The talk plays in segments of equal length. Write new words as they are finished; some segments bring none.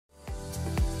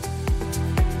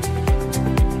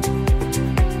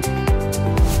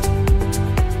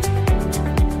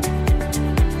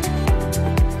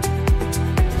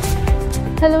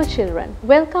Hello children,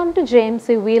 welcome to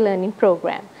JMCV Learning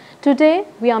Program. Today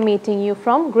we are meeting you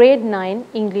from grade 9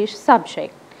 English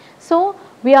subject. So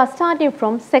we are starting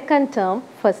from second term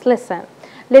first lesson.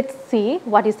 Let's see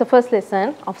what is the first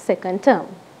lesson of second term.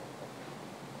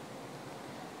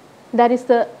 That is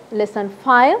the lesson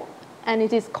 5 and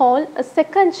it is called a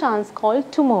second chance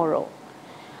called tomorrow.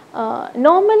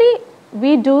 Normally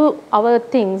we do our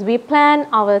things, we plan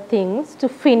our things to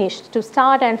finish, to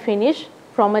start and finish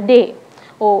from a day.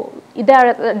 Or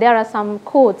there are some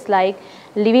quotes like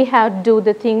we have to do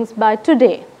the things by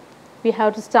today. We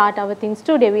have to start our things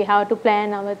today. We have to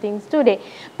plan our things today.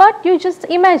 But you just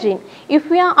imagine, if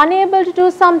we are unable to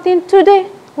do something today,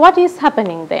 what is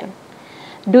happening then?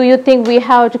 Do you think we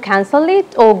have to cancel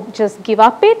it or just give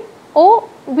up it? Or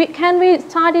can we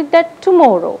start it that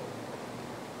tomorrow?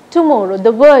 Tomorrow,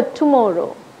 the word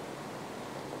tomorrow.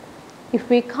 If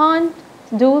we can't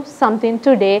do something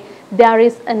today, there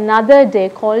is another day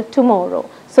called tomorrow.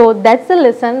 So that's the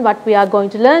lesson what we are going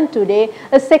to learn today,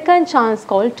 a second chance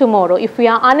called tomorrow. If we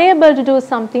are unable to do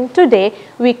something today,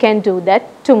 we can do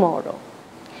that tomorrow.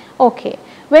 Okay,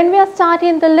 when we are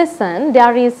starting the lesson,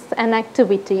 there is an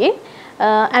activity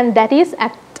and that is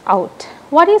act out.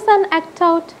 What is an act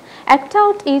out? Act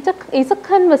out is a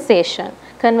conversation.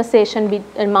 Conversation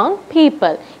among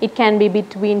people. It can be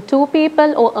between two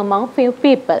people or among few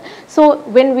people. So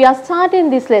when we are starting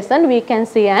this lesson, we can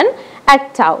see an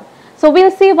act out. So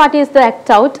we'll see what is the act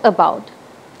out about.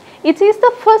 It is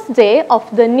the first day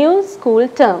of the new school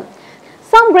term.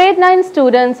 Some grade 9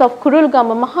 students of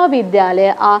Kurulgama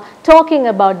Mahavidyalaya are talking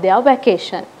about their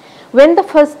vacation. When the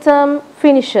first term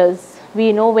finishes,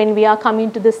 we know when we are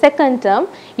coming to the second term,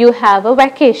 you have a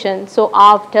vacation. So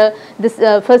after this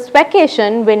first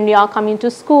vacation, when you are coming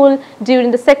to school during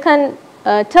the second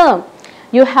term,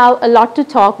 you have a lot to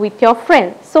talk with your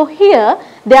friends. So here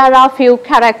there are few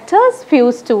characters,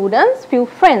 few students, few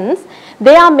friends.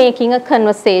 They are making a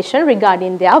conversation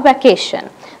regarding their vacation.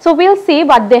 So we'll see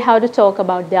what they have to talk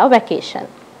about their vacation.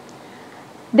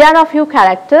 There are few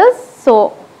characters.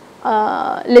 So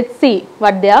let's see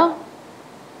what they are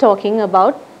talking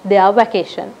about their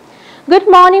vacation. Good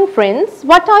morning friends,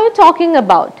 what are you talking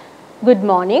about? Good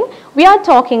morning, we are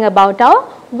talking about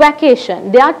our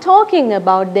vacation. They are talking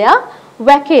about their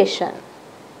vacation.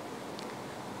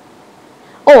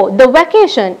 Oh, the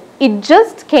vacation, it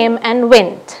just came and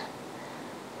went.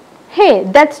 Hey,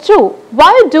 that's true.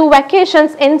 Why do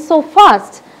vacations end so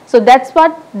fast? So that's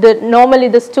what normally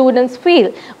the students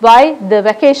feel. Why the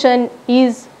vacation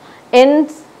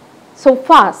ends so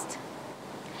fast.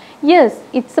 Yes,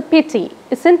 it's a pity,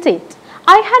 isn't it?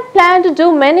 I had planned to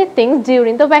do many things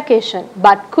during the vacation,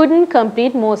 but couldn't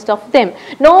complete most of them.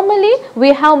 Normally,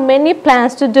 we have many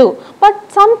plans to do,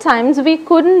 but sometimes we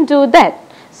couldn't do that.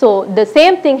 So, the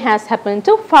same thing has happened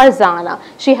to Farzana.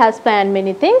 She has planned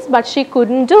many things, but she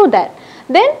couldn't do that.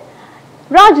 Then,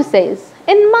 Raju says,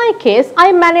 in my case,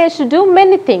 I managed to do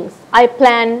many things. I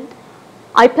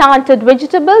planted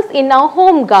vegetables in our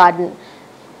home garden.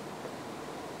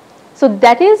 So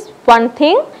that is one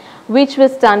thing which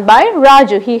was done by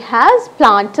Raju. He has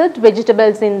planted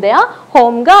vegetables in their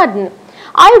home garden.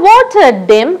 I watered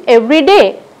them every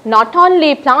day. Not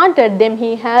only planted them,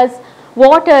 he has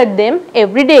watered them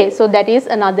every day. So that is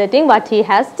another thing what he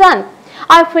has done.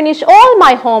 I finished all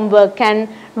my homework and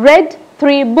read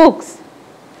 3 books.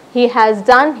 He has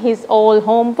done his all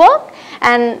homework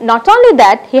and not only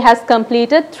that, he has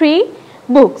completed 3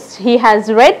 books. He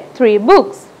has read 3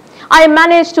 books. I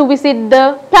managed to visit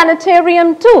the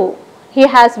planetarium too. He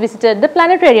has visited the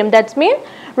planetarium. That means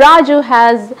Raju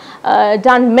has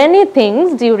done many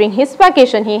things during his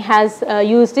vacation. He has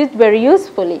used it very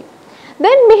usefully.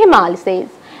 Then Mihimal says,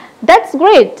 that's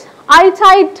great. I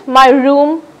tidied my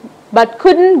room but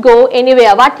couldn't go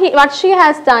anywhere. What she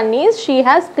has done is she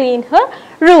has cleaned her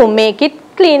room, make it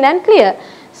clean and clear.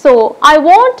 So I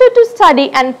wanted to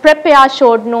study and prepare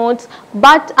short notes,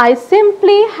 but I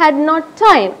simply had not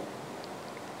time.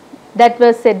 That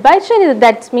was said by Chanita.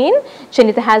 That means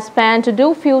Chanita has planned to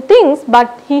do few things,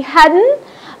 but he hadn't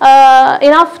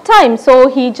enough time. So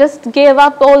he just gave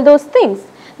up all those things.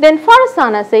 Then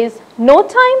Farzana says, no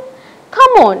time?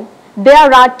 Come on,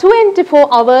 there are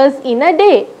 24 hours in a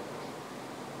day.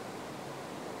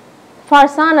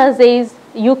 Farzana says,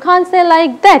 you can't say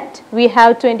like that. We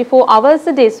have 24 hours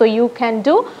a day, so you can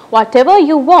do whatever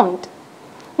you want.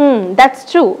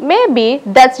 That's true. Maybe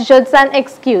that's just an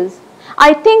excuse.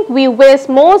 I think we waste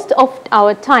most of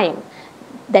our time.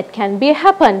 That can be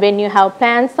happen when you have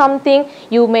planned something.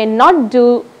 You may not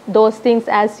do those things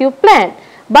as you planned.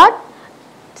 But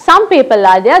some people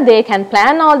are there, they can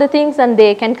plan all the things and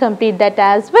they can complete that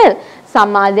as well.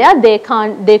 Some are there, they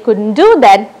couldn't do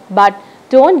that, but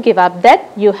don't give up that.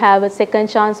 You have a second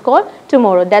chance called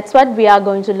tomorrow. That's what we are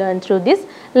going to learn through this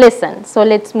lesson. So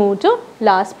let's move to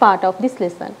last part of this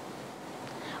lesson.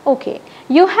 Okay,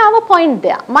 you have a point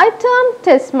there. My term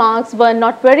test marks were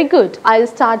not very good. I'll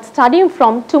start studying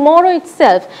from tomorrow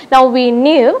itself. Now we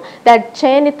knew that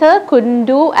Chenitha couldn't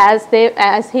do as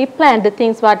he planned the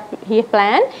things what he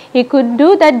planned. He could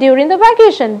do that during the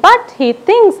vacation, but he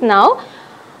thinks now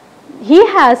he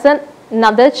has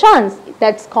another chance.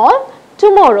 That's called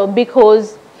tomorrow,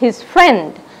 because his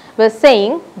friend was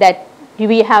saying that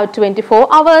we have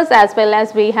 24 hours as well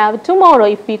as we have tomorrow.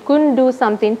 If we couldn't do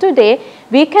something today,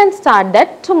 we can start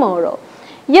that tomorrow.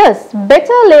 Yes,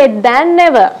 better late than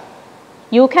never.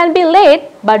 You can be late,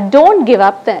 but don't give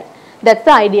up that. That's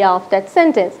the idea of that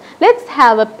sentence. Let's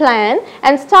have a plan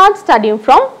and start studying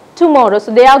from tomorrow.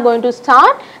 So they are going to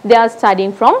start, they are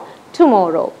studying from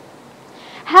tomorrow.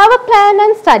 Have a plan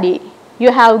and study.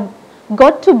 You have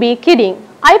got to be kidding.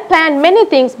 I planned many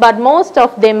things, but most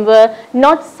of them were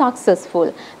not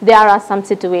successful. There are some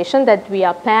situations that we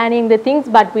are planning the things,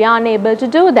 but we are unable to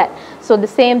do that. So the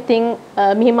same thing,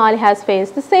 Mihimali has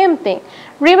faced the same thing.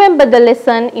 Remember the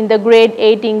lesson in the grade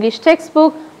 8 English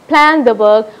textbook, plan the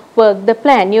work, work the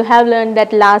plan. You have learned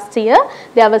that last year.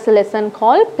 There was a lesson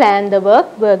called plan the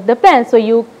work, work the plan. So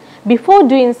you, before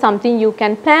doing something, you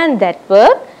can plan that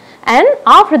work, and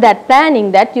after that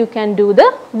planning that, you can do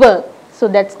the work. So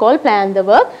that's called plan the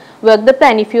work, work the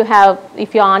plan. If you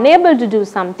are unable to do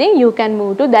something, you can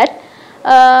move to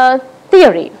that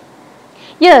theory.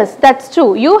 Yes, that's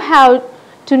true. You have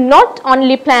to not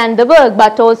only plan the work,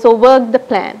 but also work the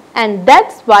plan. And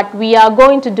that's what we are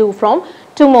going to do from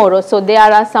tomorrow. So there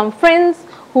are some friends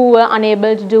who were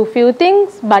unable to do few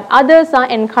things, but others are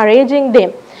encouraging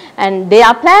them. And they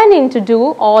are planning to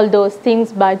do all those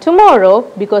things by tomorrow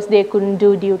because they couldn't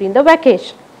do during the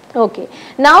vacation. Okay,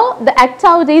 now the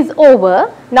activity is over.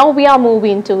 Now we are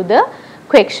moving to the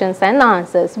questions and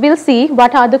answers. We'll see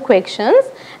what are the questions,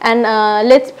 and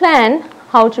let's plan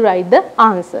how to write the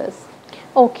answers.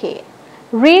 Okay,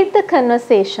 read the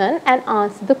conversation and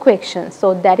answer the questions.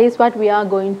 So that is what we are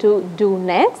going to do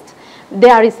next.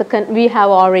 There is we have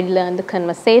already learned the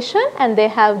conversation, and they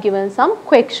have given some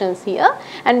questions here,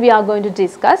 and we are going to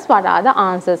discuss what are the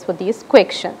answers for these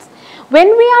questions.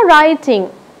 When we are writing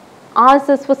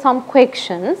answers for some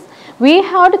questions, we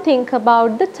have to think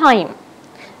about the time.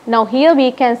 Now here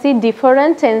we can see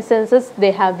different tenses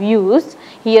they have used.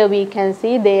 Here we can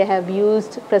see they have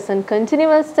used present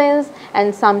continuous tense,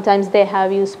 and sometimes they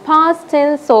have used past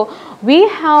tense. So we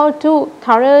have to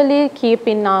thoroughly keep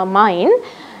in our mind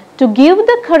to give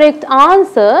the correct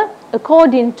answer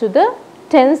according to the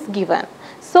tense given.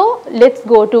 So let's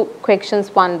go to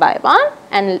questions one by one,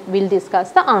 and we'll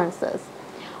discuss the answers.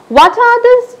 What are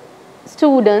the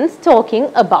students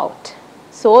talking about?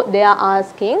 So they are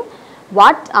asking,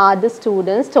 what are the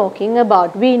students talking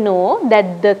about? We know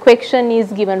that the question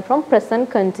is given from present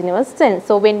continuous tense.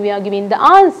 So when we are giving the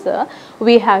answer,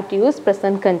 we have to use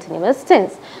present continuous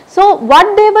tense. So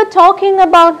what they were talking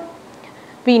about?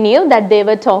 We knew that they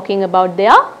were talking about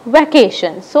their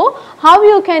vacation. So how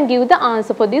you can give the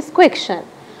answer for this question?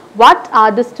 What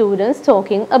are the students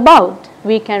talking about?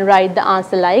 We can write the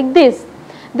answer like this.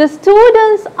 The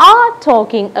students are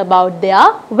talking about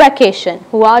their vacation.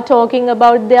 Who are talking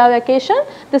about their vacation?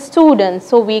 The students.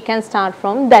 So we can start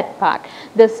from that part.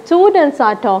 The students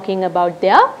are talking about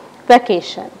their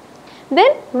vacation.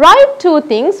 Then write two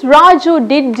things Raju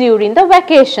did during the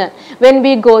vacation. When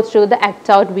we go through the act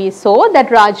out, we saw that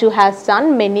Raju has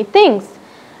done many things.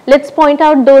 Let's point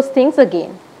out those things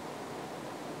again.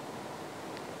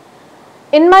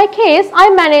 In my case, I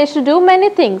managed to do many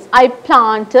things. I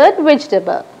planted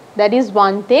vegetable. That is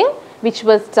one thing which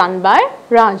was done by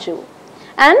Raju.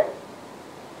 And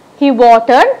he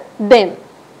watered them.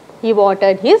 He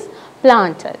watered his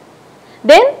planted.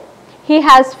 Then he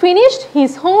has finished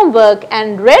his homework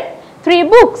and read 3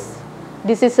 books.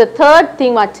 This is the third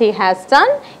thing what he has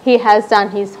done. He has done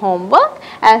his homework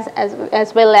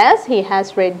as well as he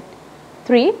has read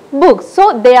 3 books.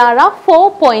 So there are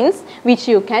 4 points which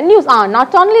you can use.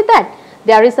 Not only that,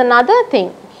 there is another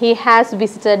thing. He has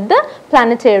visited the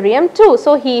planetarium too.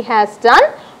 So he has done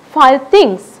 5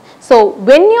 things. So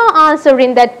when you are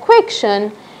answering that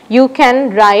question, you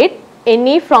can write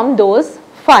any from those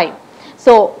 5.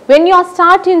 So when you are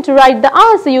starting to write the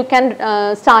answer, you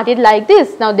can start it like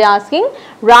this. Now they are asking,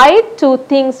 write 2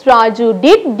 things Raju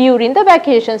did during the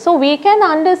vacation. So we can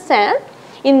understand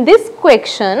in this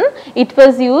question, it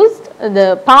was used,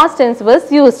 the past tense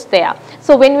was used there.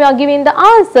 So when we are giving the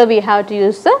answer, we have to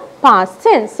use the past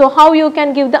tense. So how you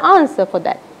can give the answer for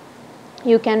that?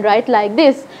 You can write like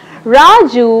this.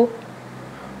 Raju,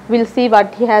 we'll see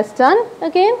what he has done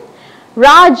again.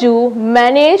 Raju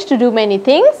managed to do many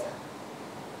things.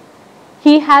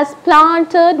 He has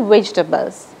planted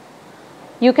vegetables.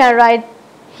 You can write,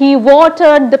 he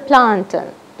watered the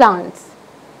plants.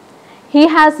 He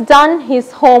has done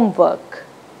his homework.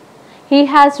 He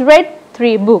has read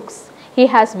 3 books. He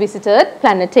has visited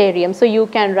planetarium. So you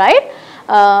can write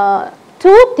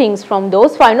 2 things from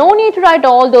those 5. No need to write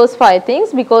all those 5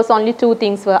 things because only 2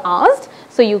 things were asked.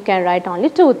 So you can write only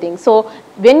 2 things. So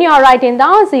when you are writing the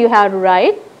answer, you have to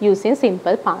write using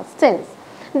simple past tense.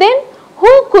 Then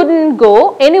who couldn't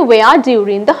go anywhere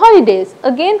during the holidays?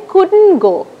 Again, couldn't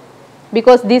go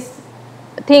because this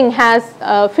thing has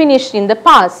finished in the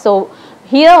past. So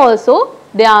here also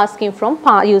they are asking from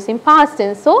using past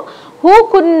tense. So who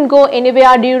couldn't go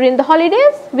anywhere during the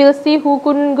holidays? We'll see who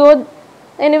couldn't go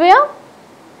anywhere.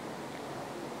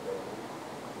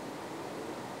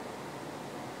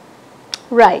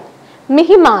 Right,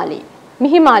 Mihimali.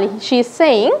 Mihimali, she is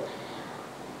saying,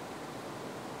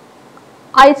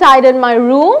 I tidied my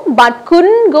room but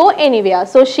couldn't go anywhere.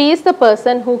 So she is the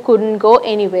person who couldn't go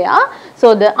anywhere.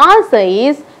 So the answer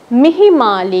is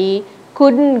Mihimali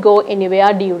couldn't go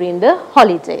anywhere during the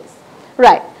holidays.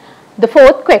 Right. The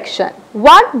 4th question.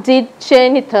 What did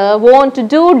Chenitha want to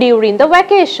do during the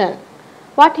vacation?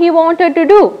 What he wanted to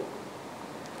do?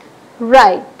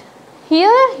 Right.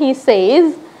 Here he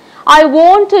says, I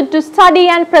wanted to study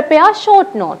and prepare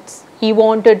short notes. He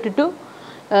wanted to do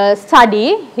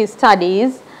study his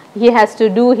studies. He has to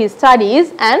do his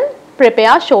studies and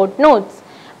prepare short notes.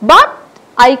 But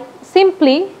I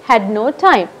simply had no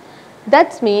time.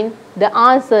 That means the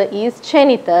answer is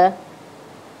Chenitha.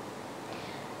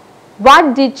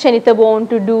 What did Chenitha want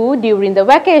to do during the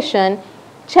vacation?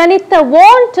 Chenitha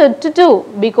wanted to do,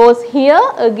 because here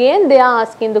again they are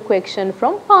asking the question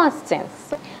from past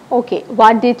tense. Okay,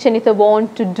 what did Chenitha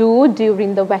want to do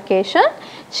during the vacation?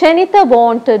 Chenitha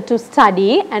wanted to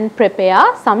study and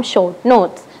prepare some short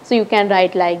notes. So you can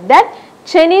write like that.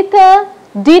 Chenitha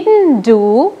didn't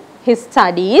do his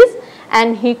studies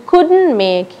and he couldn't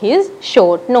make his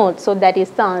short notes. So that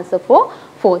is the answer for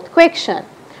 4th question.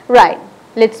 Right,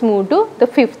 let's move to the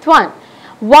 5th one.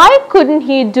 Why couldn't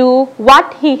he do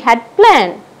what he had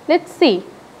planned? Let's see.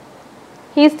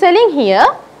 He is telling here,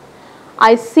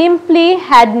 I simply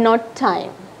had not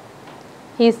time.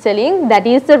 He is telling that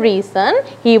is the reason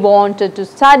he wanted to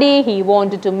study, he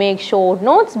wanted to make short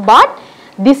notes, but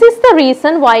this is the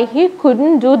reason why he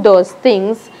couldn't do those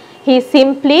things. He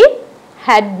simply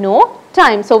had no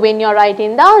time. So when you are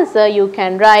writing the answer, you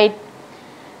can write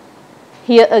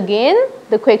here again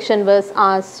the question was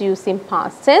asked using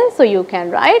past tense. So you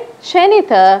can write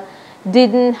Chenitha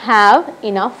didn't have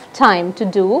enough time to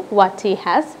do what he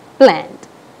has planned.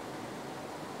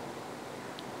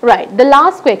 Right, the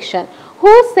last question.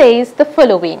 Who says the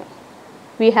following?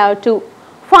 We have to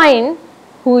find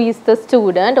who is the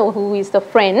student or who is the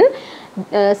friend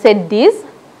said these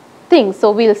things.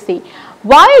 So we'll see.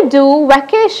 Why do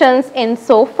vacations end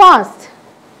so fast?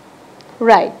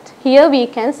 Right, here we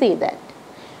can see that.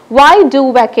 Why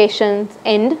do vacations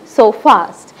end so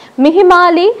fast?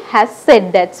 Mihimali has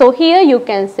said that. So here you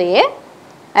can say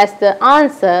as the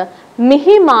answer,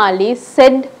 Mihimali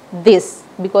said this,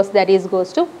 because that is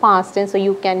goes to past tense. So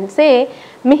you can say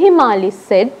Mihimali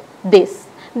said this.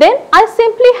 Then I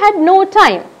simply had no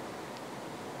time.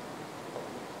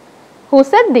 Who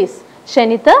said this?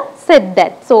 Chenitha said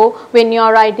that. So when you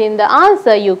are writing the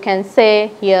answer, you can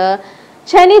say here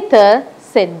Chenitha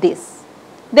said this.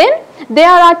 Then there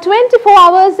are 24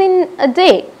 hours in a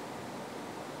day.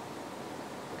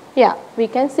 Yeah, we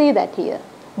can see that here.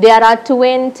 There are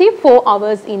 24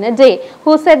 hours in a day.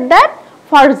 Who said that?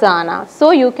 Farzana.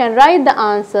 So you can write the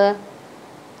answer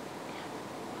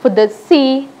for the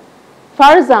C.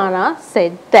 Farzana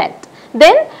said that.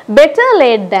 Then better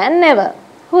late than never.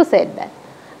 Who said that?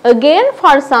 Again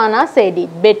Farzana said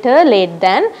it. Better late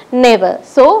than never.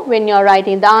 So when you are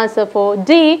writing the answer for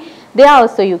D, there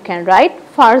also you can write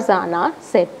Farzana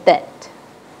said that.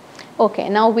 Okay,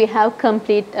 now we have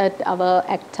completed our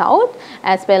act out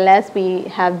as well as we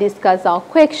have discussed our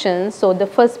questions. So the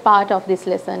first part of this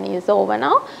lesson is over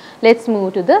now. Let's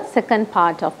move to the second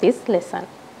part of this lesson.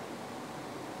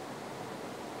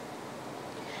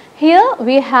 Here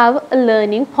we have a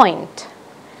learning point.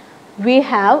 We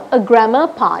have a grammar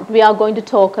part. We are going to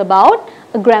talk about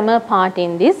a grammar part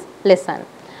in this lesson.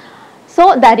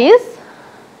 So that is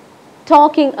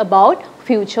talking about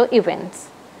future events.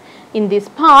 In this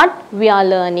part, we are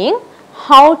learning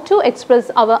how to express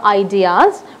our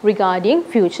ideas regarding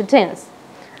future tense.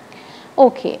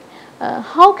 Okay,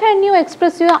 How can you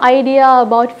express your idea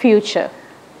about future?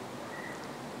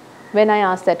 When I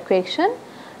ask that question,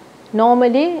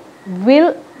 normally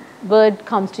will word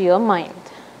comes to your mind.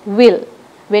 Will.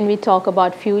 When we talk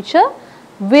about future,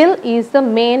 will is the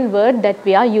main word that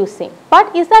we are using.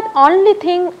 But is that only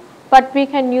thing what we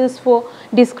can use for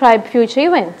describe future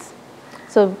events?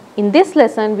 So in this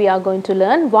lesson we are going to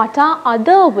learn what are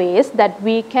other ways that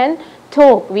we can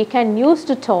talk, we can use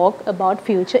to talk about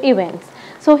future events.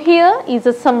 So here is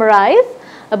a summarize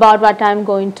about what I am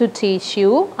going to teach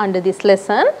you under this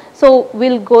lesson. So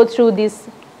we'll go through these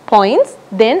points,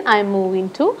 then I am moving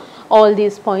to all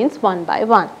these points one by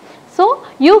one. So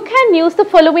you can use the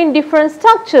following different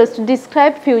structures to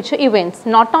describe future events,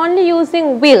 not only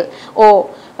using will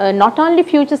or not only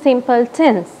future simple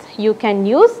tense. You can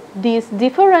use these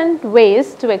different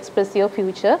ways to express your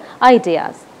future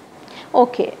ideas.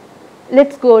 Okay,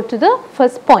 let's go to the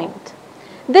first point.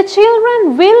 The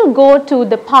children will go to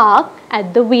the park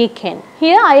at the weekend.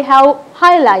 Here I have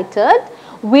highlighted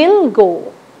will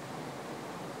go.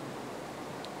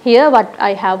 Here what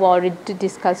I have already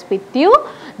discussed with you,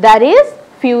 that is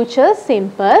future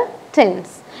simple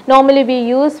tense. Normally we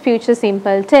use future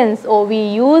simple tense or we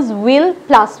use will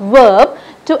plus verb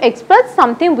to express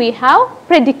something we have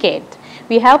predicate.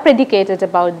 We have predicated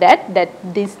about that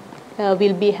this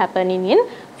will be happening in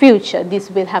future. This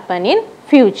will happen in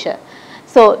future.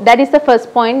 So that is the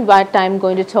first point what I am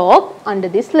going to talk under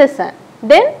this lesson.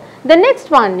 Then the next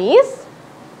one is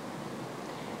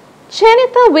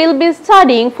Chenitha will be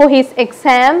studying for his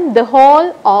exam the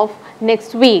whole of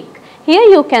next week. Here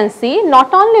you can see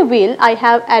not only will, I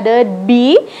have added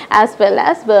be as well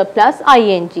as verb plus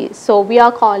ing. So we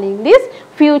are calling this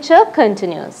future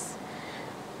continuous.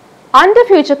 Under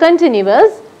future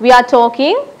continuous, we are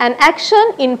talking an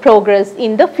action in progress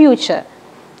in the future.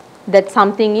 That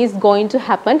something is going to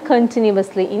happen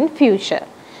continuously in future.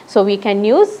 So we can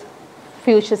use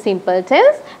future simple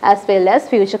tense as well as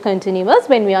future continuous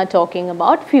when we are talking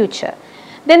about future.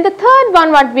 Then the third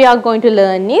one what we are going to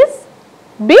learn is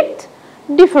bit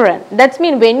different. That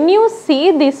means when you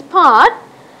see this part,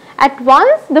 at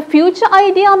once the future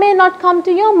idea may not come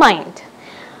to your mind.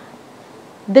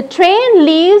 The train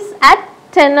leaves at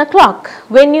 10 o'clock.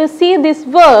 When you see this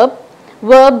verb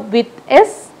with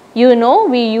S, you know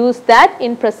we use that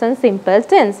in present simple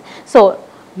tense. So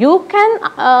you can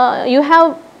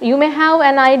you may have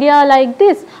an idea like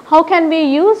this. How can we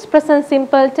use present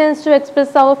simple tense to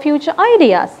express our future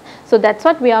ideas? So that's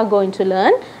what we are going to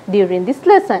learn during this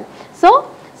lesson.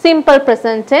 So simple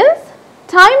present tense,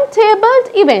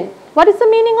 timetabled event. What is the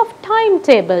meaning of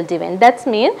timetabled event? That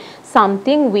means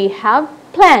something we have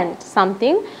planned,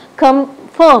 something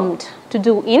confirmed to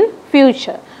do in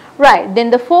future. Right, then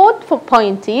the fourth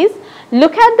point is,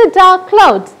 look at the dark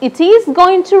clouds, it is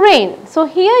going to rain. So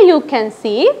here you can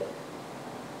see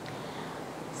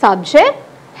subject,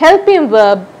 helping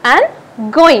verb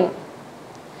and going.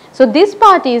 So this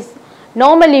part is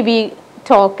normally we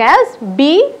talk as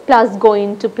be plus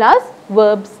going to plus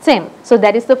verb stem. So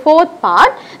that is the fourth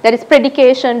part, that is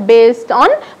predication based on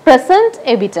present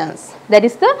evidence. That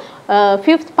is the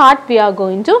fifth part we are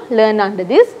going to learn under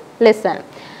this lesson.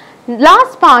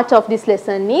 Last part of this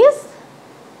lesson is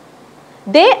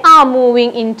they are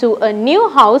moving into a new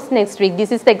house next week.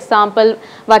 This is the example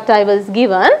what I was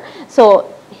given.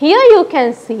 So here you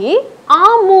can see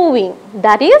are moving,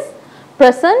 that is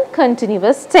present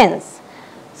continuous tense.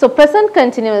 So present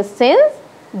continuous tense,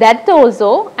 that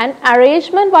also an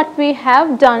arrangement what we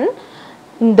have done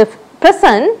in the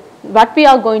present, what we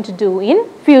are going to do in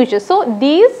future. So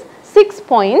these 6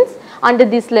 points under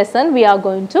this lesson we are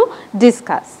going to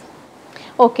discuss.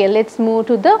 Okay, let's move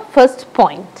to the first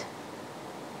point.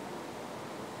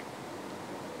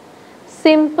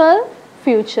 Simple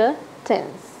future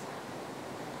tense.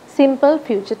 Simple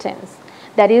future tense.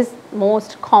 That is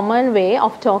most common way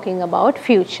of talking about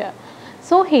future.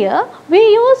 So here we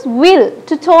use will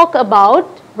to talk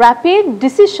about rapid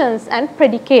decisions and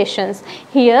predications.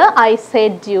 Here I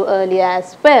said you earlier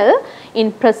as well,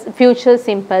 in future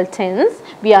simple tense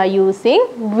we are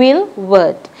using will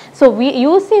word. So we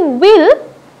using will,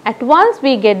 at once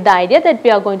we get the idea that we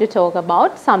are going to talk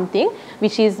about something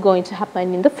which is going to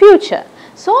happen in the future.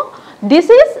 So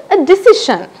this is a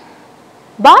decision,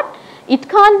 but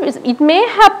it may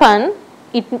happen,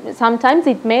 sometimes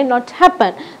it may not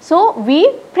happen. So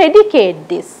we predicate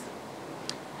this.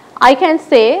 I can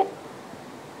say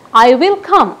I will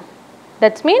come.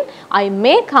 That means I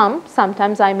may come,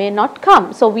 sometimes I may not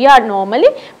come. So we are normally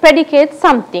predicate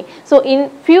something. So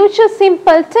in future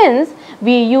simple tense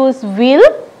we use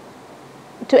will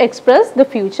to express the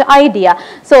future idea.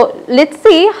 So let's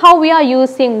see how we are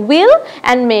using will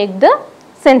and make the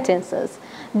sentences.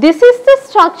 This is the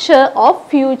structure of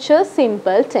future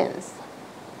simple tense.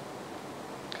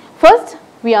 First,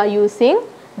 we are using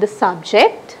the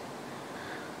subject.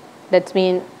 That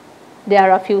means there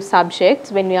are a few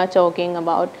subjects when we are talking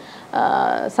about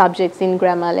subjects in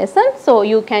grammar lesson. So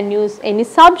you can use any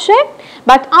subject,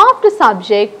 but after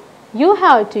subject you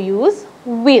have to use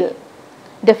will.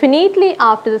 Definitely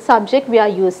after the subject we are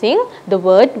using the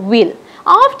word will.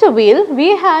 After will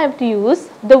we have to use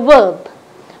the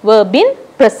verb in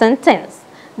present tense,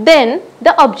 then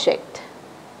the object.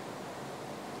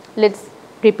 Let's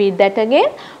repeat that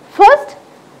again. First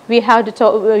we have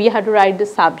to write the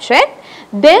subject,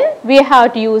 then we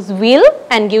have to use will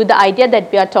and give the idea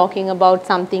that we are talking about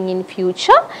something in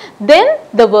future, then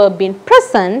the verb in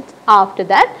present, after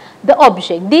that the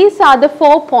object. These are the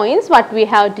 4 points what we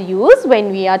have to use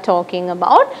when we are talking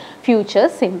about future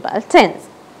simple tense.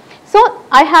 So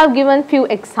I have given few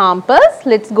examples.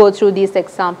 Let's go through these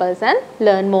examples and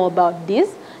learn more about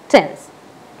this tense.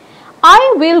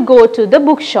 I will go to the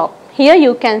bookshop. Here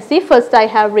you can see first I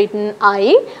have written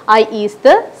I is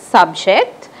the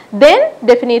subject, then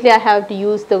definitely I have to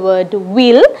use the word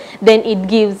will, then it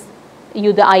gives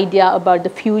you the idea about the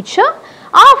future.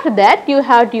 After that you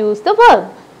have to use the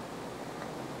verb.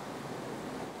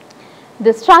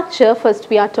 The structure, first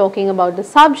we are talking about the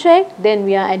subject, then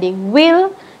we are adding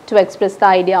will to express the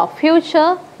idea of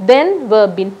future, then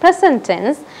verb in present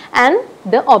tense and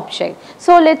the object.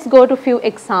 So let's go to few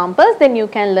examples, then you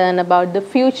can learn about the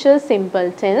future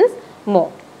simple tense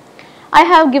more. I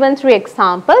have given 3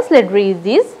 examples. Let's read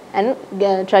these and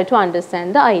try to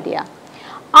understand the idea.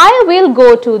 I will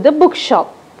go to the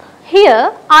bookshop.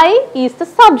 Here I is the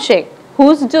subject.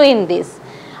 Who's doing this?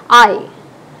 I.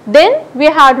 Then we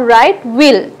have to write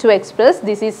will to express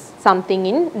this is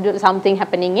something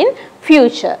happening in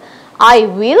future. I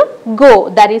will go,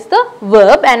 that is the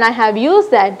verb, and I have used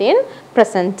that in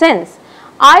present tense.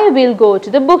 I will go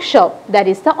to the bookshop, that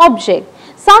is the object.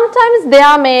 Sometimes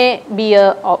there may be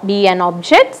an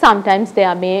object, sometimes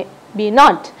there may be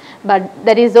not, but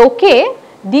that is okay.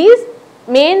 These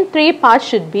main 3 parts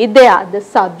should be there, the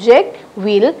subject,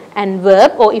 will and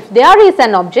verb, or if there is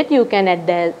an object you can add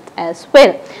that as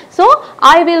well. So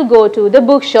I will go to the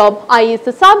bookshop. I is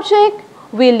the subject,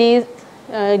 will is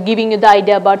giving you the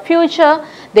idea about future,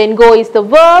 then go is the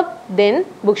verb, then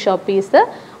bookshop is the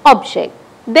object.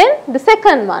 Then the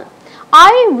second one,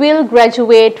 I will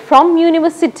graduate from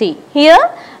university. Here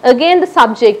again the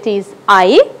subject is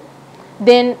I,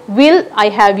 then will I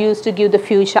have used to give the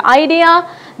future idea,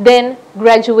 then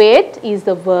graduate is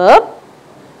the verb,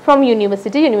 from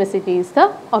university is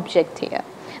the object here.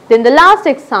 Then the last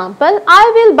example,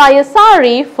 I will buy a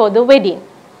sari for the wedding.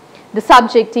 The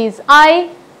subject is I,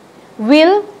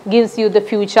 will gives you the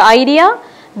future idea,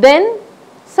 then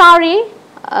sari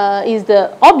is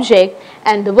the object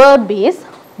and the verb is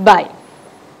buy.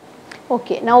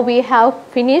 Okay, now we have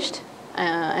finished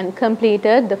and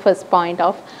completed the first point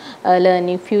of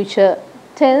learning future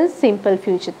tense, simple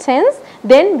future tense.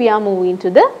 Then we are moving to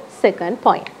the second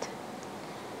point.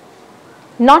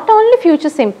 Not only future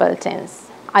simple tense,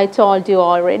 I told you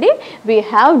already, we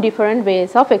have different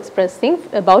ways of expressing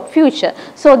about future.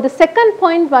 So the second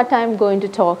point what I am going to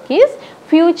talk is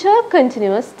future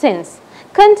continuous tense.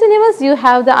 Continuous, you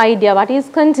have the idea what is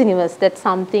continuous, that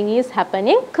something is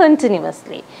happening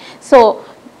continuously. So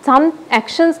some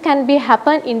actions can be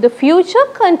happen in the future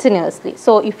continuously.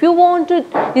 So if you want to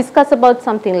discuss about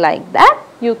something like that,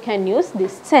 you can use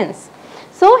this tense.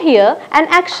 So here an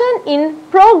action in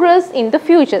progress in the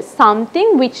future,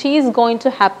 something which is going to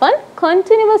happen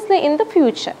continuously in the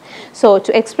future. So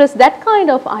to express that kind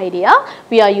of idea,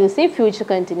 we are using future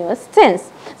continuous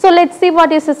tense. So let's see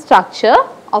what is the structure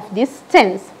of this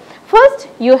tense. First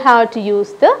you have to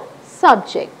use the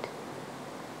subject.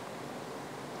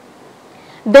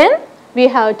 Then we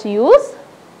have to use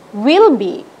will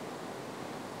be.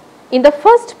 In the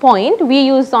first point we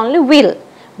use only will,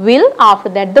 after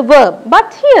that the verb,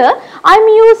 but here I am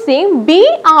using be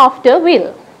after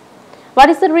will. What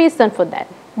is the reason for that?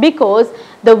 Because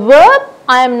the verb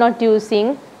I am not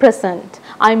using present,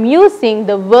 I am using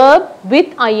the verb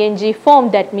with ing form,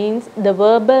 that means the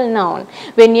verbal noun.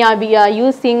 When we are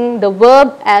using the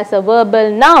verb as a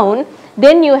verbal noun,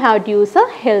 then you have to use a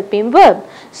helping verb.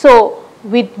 So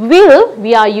with will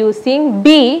we are using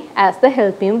be as the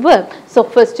helping verb. So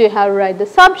first you have to write the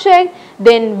subject,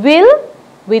 then will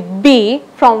with be.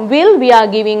 From will we are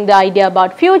giving the idea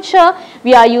about future.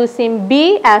 We are using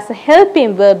be as a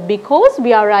helping verb because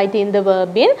we are writing the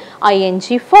verb in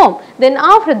ing form. Then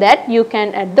after that you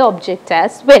can add the object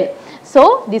as well.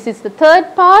 So this is the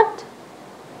third part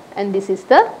and this is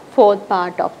the fourth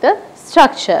part of the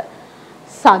structure.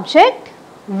 Subject,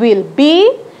 will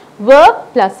be,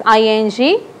 verb plus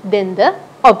ing, then the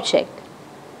object.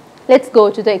 Let's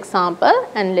go to the example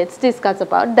and let's discuss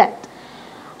about that.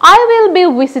 I will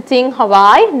be visiting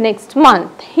Hawaii next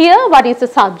month. Here what is the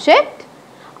subject?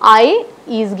 I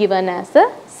is given as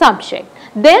a subject.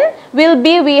 Then will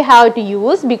be we have to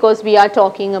use because we are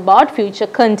talking about future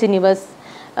continuous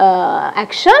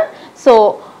action.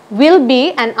 So will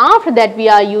be, and after that we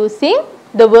are using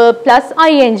the verb plus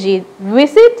ing.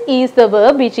 Visit is the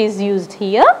verb which is used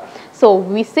here. So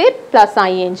visit plus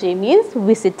ing means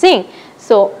visiting.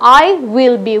 So I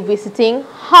will be visiting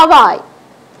Hawaii.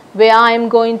 Where I am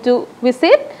going to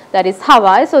visit, that is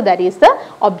Hawaii. So that is the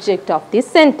object of this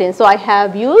sentence. So I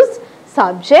have used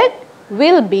subject,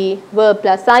 will be, verb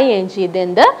plus ing,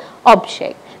 then the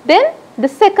object. Then the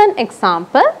second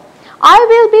example, I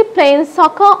will be playing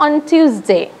soccer on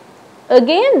Tuesday.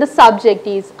 Again the subject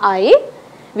is I.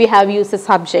 We have used the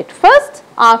subject first.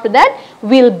 After that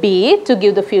will be to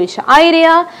give the future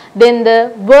idea. Then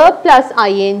the verb plus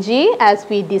ing as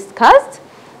we discussed.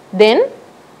 Then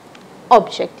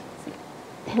object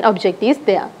is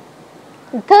there.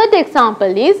 The third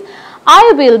example is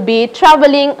I will be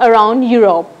traveling around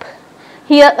Europe.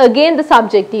 Here again the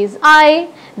subject is I.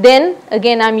 Then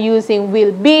again I am using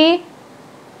will be,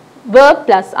 verb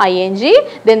plus ing.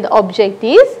 Then the object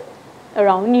is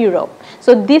around Europe.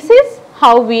 So this is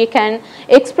how we can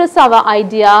express our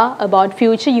idea about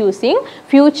future using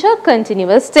future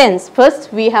continuous tense.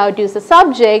 First we have to use the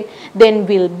subject, then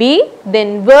will be,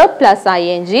 then verb plus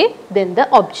ing, then the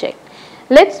object.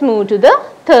 Let's move to the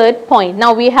third point.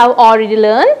 Now we have already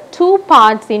learned two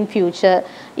parts in future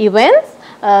events.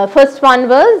 First one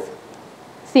was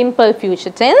simple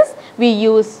future tense. We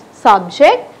use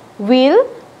subject, will,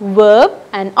 verb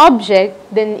and object.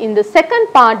 Then in the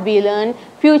second part we learn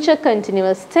future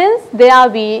continuous tense. There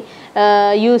we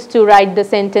used to write the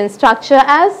sentence structure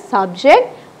as subject,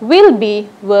 will be,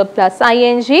 verb plus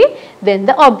ing, then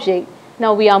the object.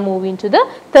 Now we are moving to the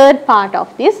third part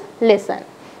of this lesson.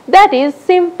 That is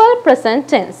simple present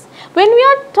tense. When we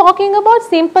are talking about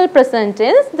simple present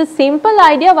tense, the simple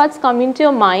idea what's coming to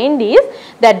your mind is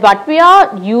that what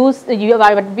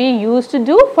we used to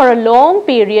do for a long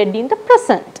period in the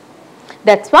present.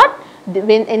 That's what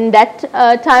when in that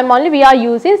time only we are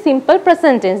using simple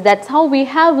present tense. That's how we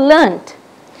have learnt.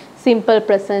 Simple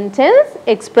present tense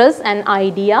express an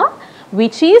idea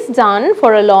which is done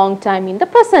for a long time in the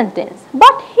present tense.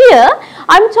 But here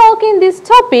I am talking this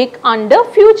topic under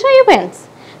future events.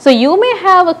 So you may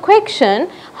have a question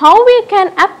how we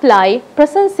can apply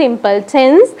present simple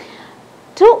tense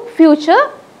to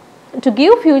future, to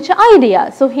give future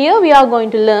idea. So here we are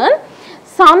going to learn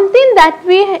something that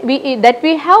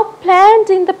we have planned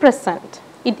in the present.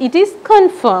 It is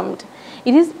confirmed,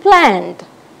 it is planned.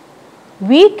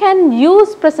 We can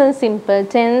use present simple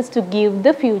tense to give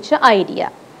the future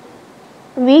idea.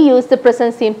 We use the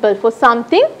present simple for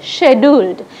something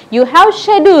scheduled. You have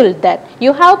scheduled that,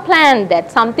 you have planned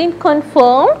that, something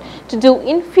confirmed to do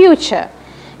in future.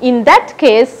 In that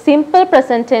case, simple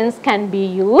present tense can be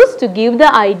used to give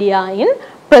the idea in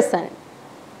present,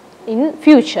 in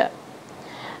future.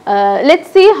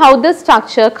 Let's see how the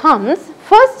structure comes.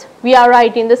 First, we are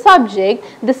writing the subject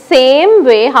the same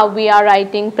way how we are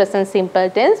writing present simple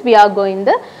tense. We are going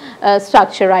the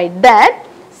structure right that.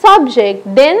 Subject,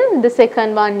 then the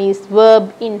second one is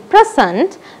verb in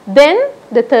present, then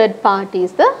the third part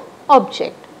is the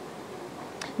object.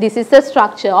 This is the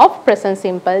structure of present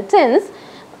simple tense,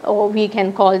 or we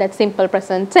can call that simple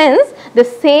present tense. The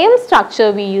same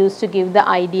structure we use to give the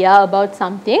idea about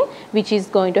something which is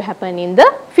going to happen in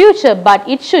the future, but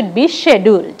it should be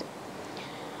scheduled.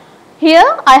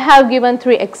 Here I have given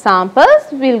 3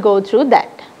 examples. We will go through that.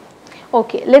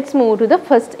 Okay, let's move to the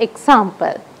first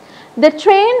example. The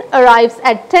train arrives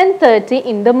at 10:30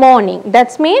 in the morning.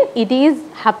 That means it is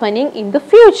happening in the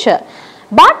future,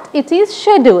 but it is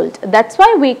scheduled. That's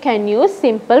why we can use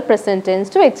simple present tense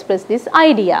to express this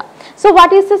idea. So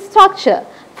what is the structure?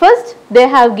 First, they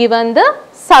have given the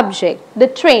subject, the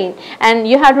train, and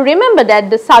you have to remember that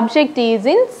the subject is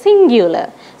in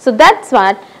singular. So that's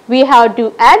what we have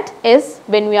to add s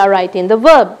when we are writing the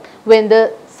verb. When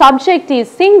the subject is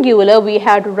singular, we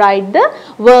have to write the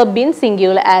verb in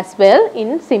singular as well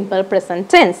in simple present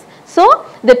tense. So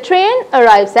the train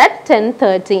arrives at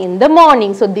 10:30 in the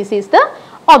morning. So this is the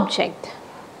object.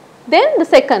 Then the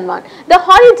second one, the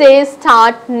holidays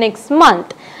start next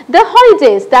month. The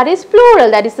holidays, that is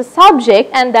plural, that is the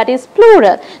subject and that is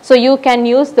plural. So you can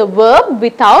use the verb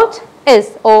without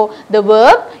s or the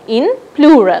verb in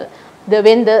plural.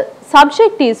 when the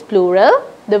subject is plural,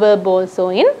 the verb also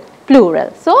in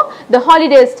plural. So, the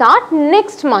holidays start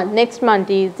next month. Next month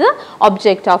is the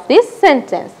object of this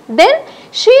sentence. Then,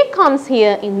 she comes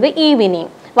here in the evening.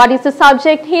 What is the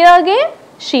subject here again?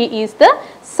 She is the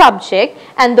subject,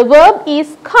 and the verb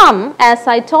is come. As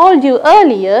I told you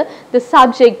earlier, the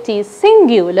subject is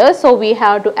singular, so we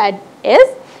have to add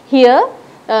s here.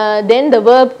 Then the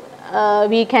verb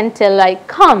we can tell like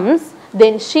comes.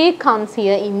 Then she comes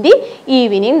here in the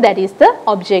evening. That is the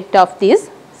object of this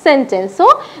sentence.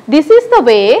 So, this is the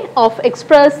way of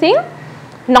expressing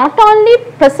not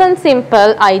only present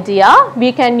simple idea.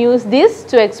 We can use this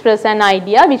to express an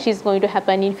idea which is going to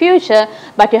happen in future,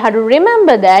 but you have to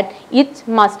remember that it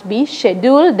must be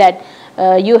scheduled, that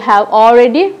you have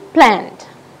already planned.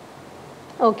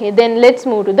 Okay, then let's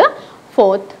move to the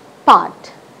fourth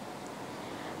part.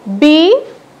 Be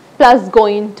plus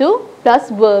going to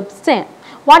plus verb stem.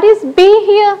 What is be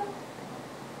here?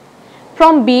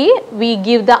 From be we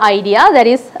give the idea, that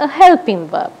is a helping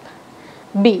verb,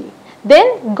 be.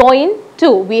 Then going to,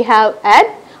 we have add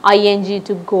ing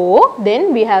to go,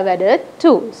 then we have added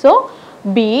to. So,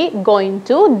 be going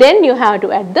to, then you have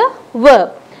to add the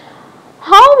verb.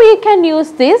 How we can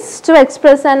use this to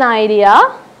express an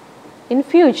idea in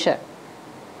future?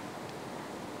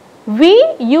 We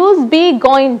use be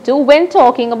going to when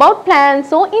talking about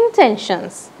plans or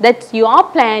intentions, that you are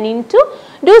planning to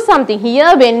do something.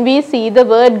 Here when we see the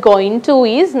word going to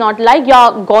is not like you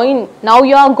are going, now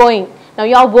you are going, now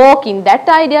you are walking. That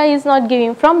idea is not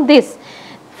given from this.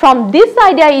 From this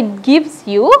idea it gives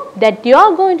you that you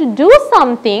are going to do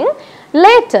something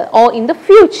later or in the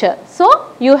future.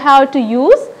 So, you have to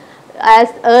use as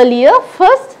earlier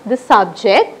first the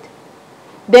subject,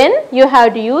 then you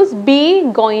have to use be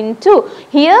going to.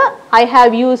 Here I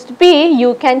have used be,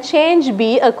 you can change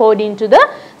be according to the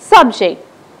subject.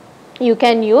 You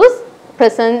can use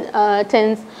present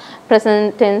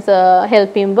tense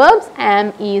helping verbs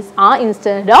am, is, are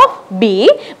instead of be,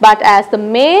 but as the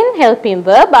main helping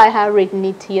verb I have written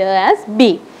it here as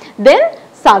be. Then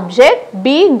subject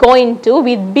be going to,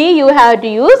 with be you have to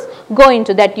use going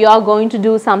to, that you are going to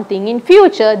do something in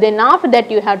future. Then after that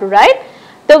you have to write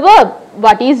the verb,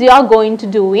 what is you are going to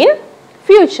do in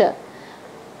future.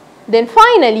 Then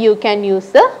finally you can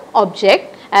use the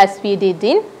object as we did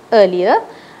in earlier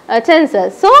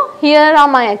tenses. So, here are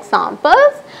my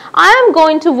examples. I am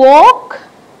going to walk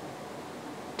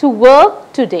to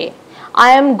work today. I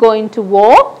am going to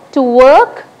walk to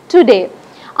work today.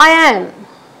 I am.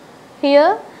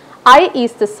 Here I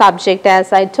is the subject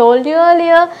as I told you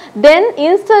earlier. Then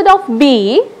instead of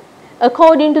be,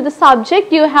 according to the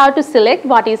subject you have to select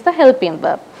what is the helping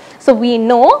verb. So, we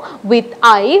know with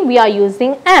I we are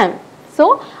using am.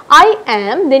 So, I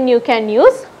am, then you can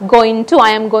use going to.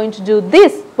 I am going to do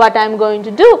this. What I am going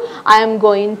to do? I am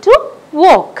going to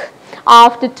walk.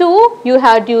 After to, you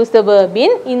have to use the verb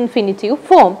in infinitive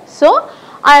form. So,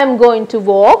 I am going to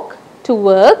walk to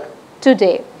work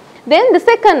today. Then the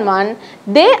second one,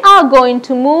 they are going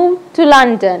to move to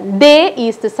London. They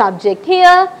is the subject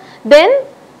here. Then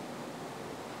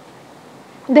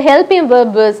the helping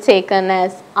verb was taken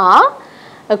as are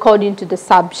according to the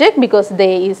subject, because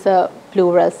they is a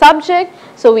plural subject.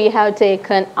 So, we have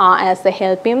taken are as the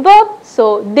helping verb.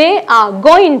 So, they are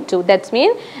going to, that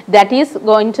means that is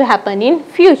going to happen in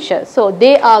future. So,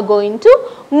 they are going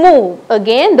to move.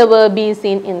 Again the verb is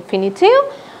in infinitive.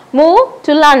 Move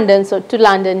to London. So, to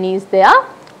London is their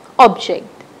object.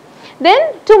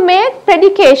 Then to make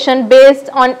predication based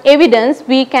on evidence,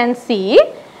 we can see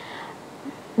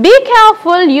be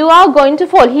careful, you are going to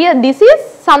fall. Here this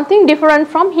is something different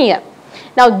from here.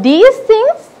 Now, these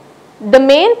things the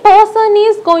main person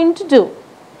is going to do.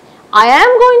 I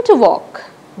am going to walk,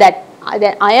 that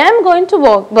I am going to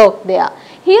walk there.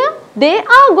 Here they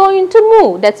are going to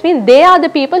move, that means they are the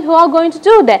people who are going to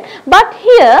do that. But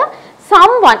here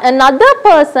someone, another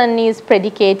person is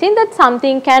predicating that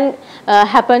something can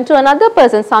happen to another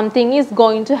person, something is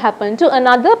going to happen to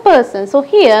another person. So,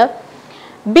 here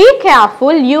be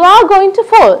careful, you are going to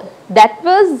fall, that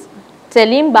was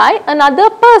telling by another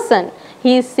person.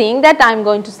 He is saying that I am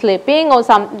going to slipping or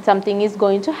something is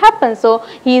going to happen. So,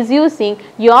 he is using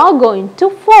you are going to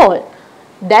fall.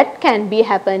 That can be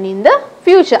happen in the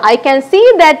future. I can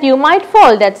see that you might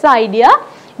fall. That is the idea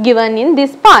given in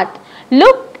this part.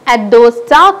 Look at those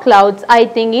dark clouds. I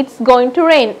think it is going to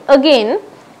rain. Again,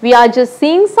 we are just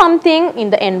seeing something in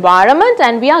the environment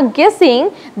and we are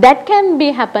guessing that can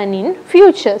be happen in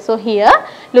future. So, here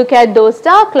look at those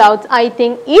dark clouds. I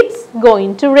think it is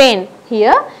going to rain.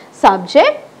 Here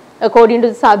subject, according to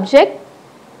the subject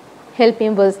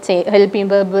helping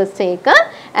verb was taken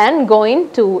and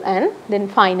going to, and then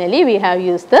finally we have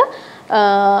used the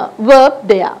verb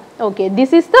there. Okay,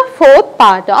 this is the fourth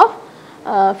part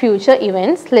of future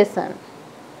events lesson.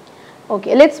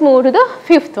 Okay, let's move to the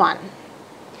fifth one.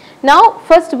 Now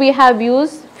first we have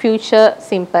used future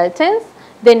simple tense,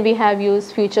 then we have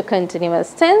used future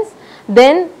continuous tense,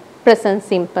 then present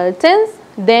simple tense,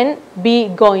 then be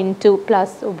going to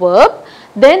plus verb,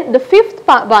 then the fifth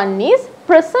one is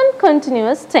present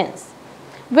continuous tense.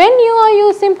 When you are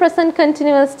using present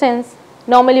continuous tense,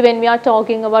 normally when we are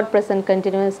talking about present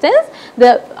continuous tense,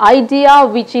 the idea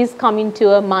which is coming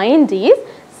to our mind is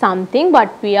something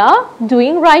what we are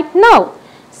doing right now.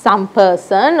 Some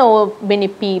person or many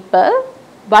people,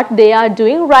 what they are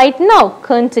doing right now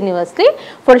continuously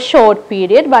for a short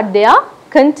period, what they are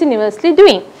continuously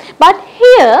doing. But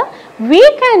here we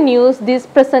can use this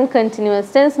present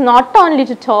continuous tense not only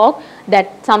to talk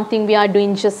that something we are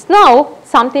doing just now,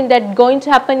 something that going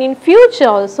to happen in future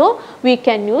also, we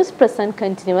can use present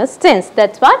continuous tense.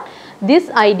 That's what this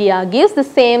idea gives. The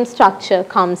same structure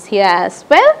comes here as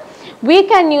well. We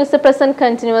can use the present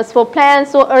continuous for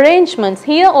plans or arrangements.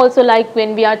 Here also, like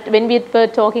when we were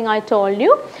talking, I told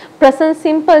you present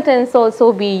simple tense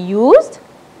also be used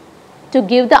to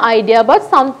give the idea about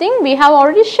something we have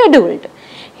already scheduled.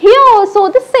 Here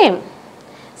also the same,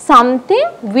 something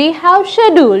we have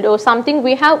scheduled or something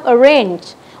we have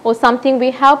arranged or something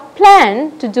we have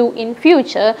planned to do in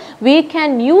future, we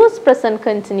can use present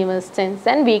continuous tense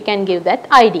and we can give that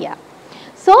idea.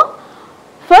 So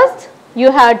first you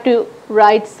have to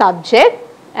write subject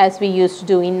as we used to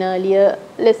do in earlier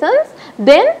lessons,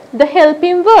 then the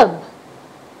helping verb.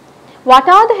 What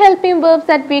are the helping verbs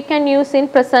that we can use in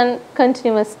present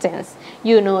continuous tense?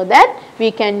 You know that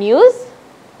we can use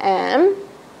am,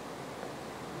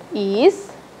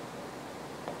 is,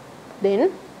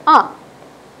 then are.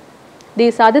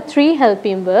 These are the three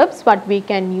helping verbs what we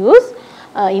can use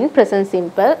in present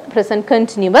simple, present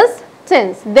continuous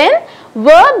tense. Then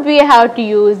verb we have to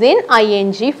use in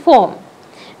ing form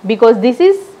because this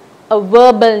is a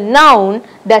verbal noun,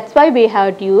 that's why we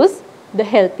have to use the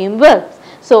helping verbs.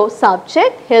 So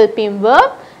subject, helping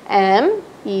verb, am,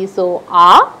 is, or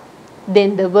are,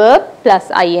 then the verb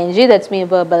plus ing, that's mean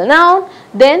verbal noun,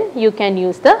 then you can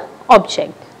use the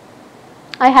object.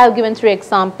 I have given 3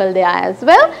 examples there as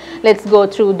well. Let's go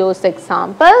through those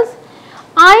examples.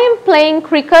 I am playing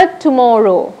cricket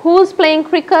tomorrow. Who's playing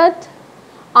cricket?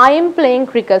 I am playing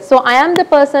cricket. So I am the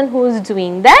person who is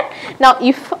doing that. Now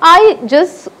if I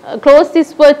just close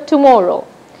this word tomorrow,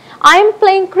 I am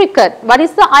playing cricket. What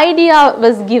is the idea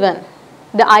was given?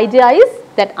 The idea is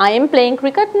that I am playing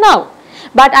cricket now.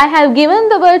 But I have given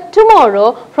the word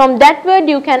tomorrow. From that word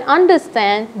you can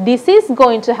understand this is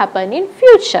going to happen in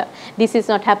future. This is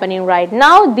not happening right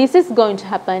now. This is going to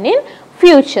happen in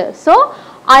future. So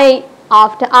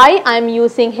after I am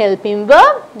using helping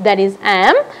verb, that is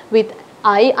am. With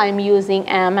I am using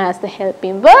am as the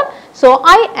helping verb. So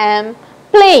I am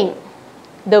playing.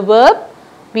 The verb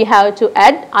we have to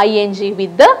add ing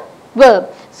with the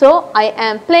verb. So I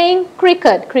am playing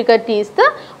cricket. Cricket is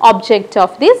the object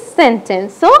of this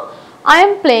sentence. So I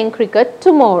am playing cricket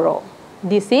tomorrow.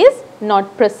 This is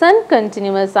not present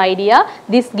continuous idea.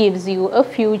 This gives you a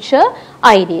future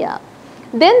idea.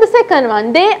 Then the second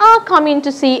one, they are coming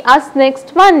to see us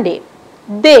next Monday.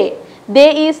 They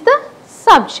is the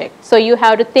subject. So you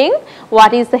have to think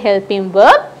what is the helping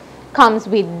verb, comes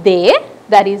with they,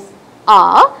 that is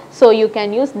are. So you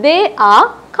can use they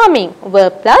are coming,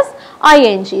 verb plus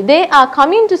ing. They are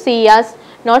coming to see us,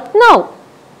 not now.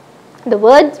 The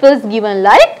word was given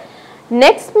like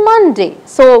next Monday.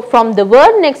 So from the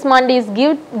word next Monday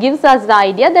gives us the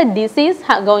idea that this is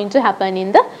going to happen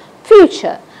in the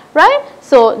future, right?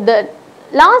 So the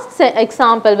last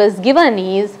example was given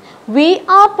is we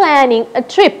are planning a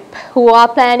trip. Who are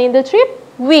planning the trip?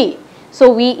 We.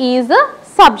 So we is the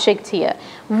subject here.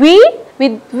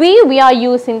 With we are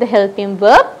using the helping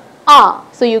verb are.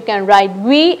 So you can write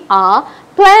we are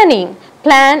planning.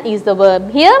 Plan is the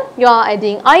verb here. You are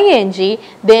adding ing.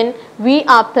 Then we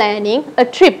are planning a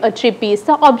trip. A trip is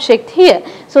the object here.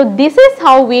 So this is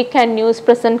how we can use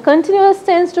present continuous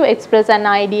tense to express an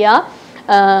idea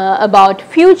about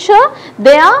future.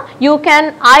 There you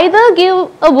can either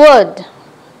give a word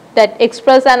that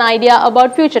express an idea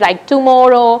about future like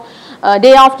tomorrow,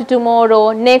 day after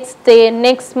tomorrow, next day,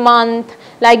 next month,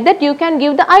 like that you can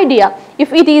give the idea.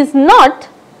 If it is not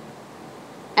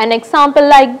an example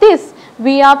like this,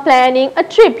 we are planning a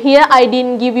trip. Here I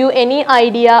didn't give you any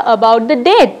idea about the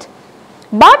date,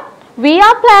 but we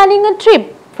are planning a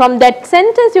trip. From that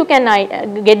sentence you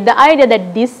can get the idea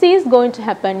that this is going to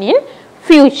happen in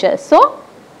future. So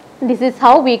This is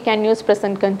how we can use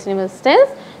present continuous tense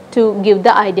to give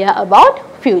the idea about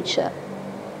future.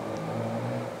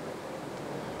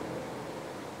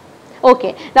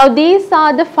 Okay, now these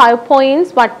are the 5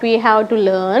 points what we have to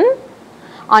learn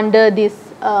under this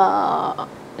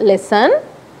lesson.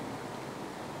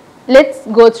 Let's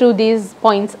go through these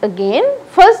points again.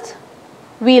 First,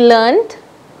 we learned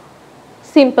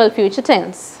simple future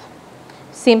tense.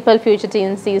 Simple future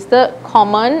tense is the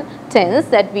common tense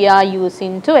that we are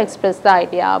using to express the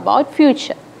idea about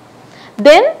future.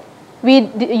 Then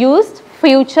we used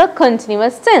future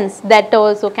continuous tense, that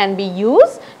also can be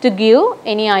used to give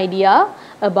any idea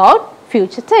about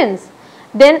future tense.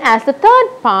 Then as the third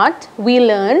part, we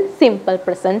learned simple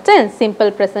present tense.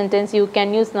 Simple present tense you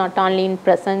can use not only in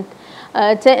present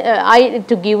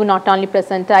to give not only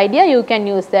present idea, you can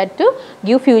use that to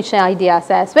give future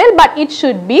ideas as well, but it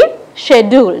should be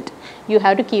scheduled. You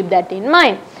have to keep that in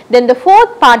mind. Then the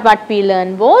fourth part what we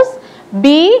learned was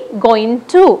be going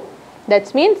to.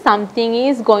 That means something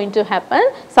is going to happen,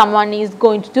 someone is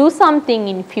going to do something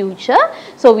in future.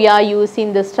 So we are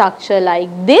using the structure like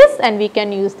this, and we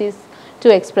can use this to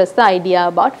express the idea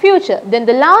about future. Then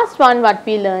the last one what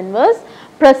we learned was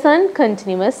present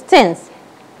continuous tense.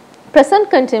 Present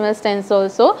continuous tense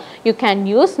also you can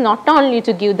use not only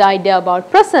to give the idea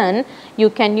about present, you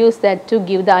can use that to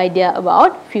give the idea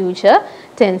about future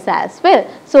tense as well.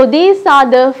 So these are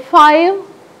the 5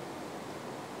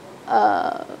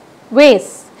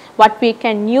 ways what we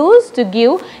can use to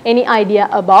give any idea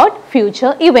about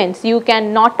future events. You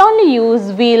can not only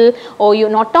use will, or you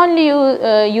not only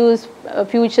use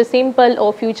future simple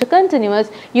or future continuous,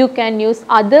 you can use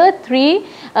other 3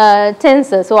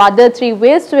 tenses or other 3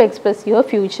 ways to express your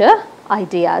future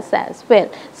ideas as well.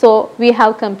 So we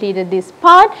have completed this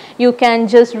part. You can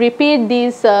just repeat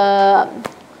these 5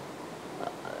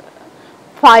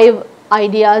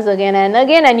 ideas again and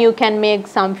again, and you can make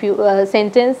some few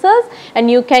sentences, and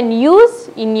you can use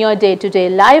in your day-to-day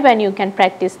life, and you can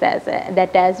practice that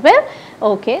as well.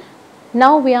 Okay,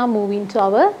 now we are moving to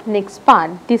our next part.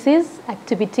 This is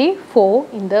activity 4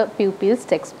 in the pupils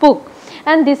textbook,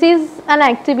 and this is an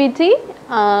activity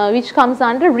which comes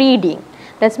under reading.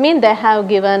 That means they have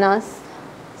given us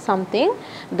something.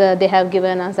 They have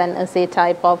given us an essay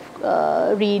type of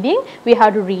reading. We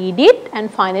have to read it, and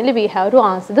finally we have to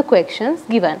answer the questions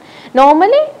given.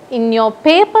 Normally in your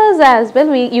papers as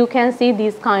well, you can see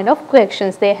these kind of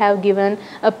questions. They have given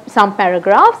some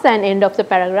paragraphs, and end of the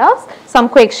paragraphs some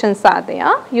questions are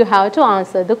there. You have to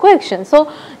answer the questions.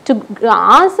 So to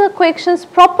answer questions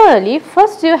properly,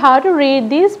 first you have to read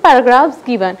these paragraphs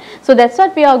given. So that's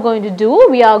what we are going to do.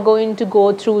 We are going to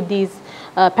go through these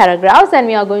paragraphs, and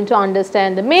we are going to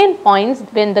understand the main points.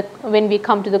 When we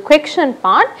come to the question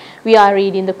part, we are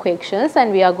reading the questions,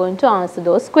 and we are going to answer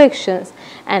those questions,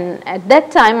 and at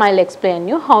that time I'll explain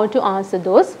you how to answer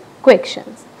those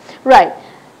questions. Right,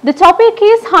 the topic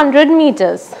is 100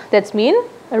 meters. That's mean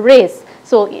a race.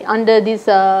 So under this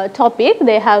topic,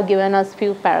 they have given us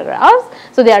few paragraphs.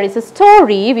 So there is a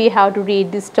story. We have to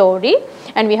read this story,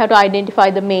 and we have to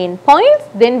identify the main points.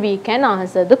 Then we can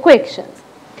answer the questions.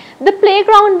 The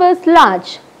playground was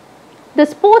large. The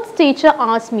sports teacher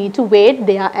asked me to wait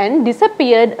there and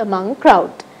disappeared among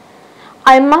crowd.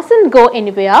 I mustn't go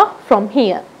anywhere from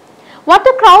here. What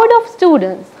a crowd of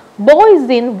students, boys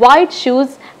in white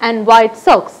shoes and white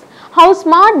socks. How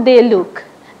smart they look.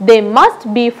 They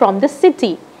must be from the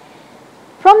city.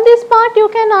 From this part you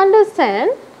can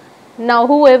understand. Now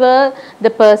whoever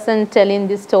the person telling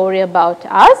this story about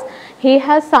us, he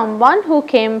has someone who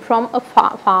came from a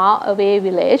far away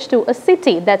village to a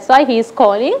city. That's why he is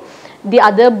calling the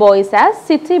other boys as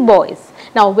city boys.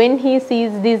 Now when he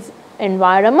sees this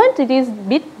environment, it is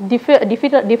bit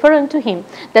different to him.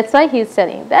 That's why he is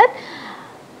telling that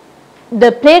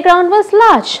the playground was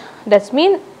large. That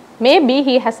means maybe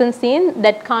he hasn't seen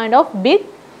that kind of big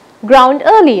ground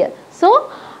earlier. So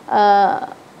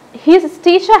his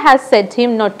teacher has said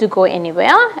him not to go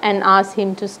anywhere and asked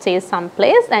him to stay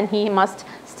someplace, and he must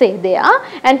stay there,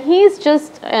 and he is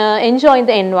just enjoying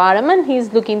the environment. He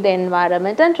is looking the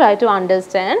environment and try to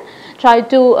understand, try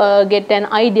to get an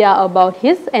idea about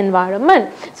his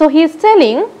environment. So he is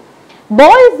telling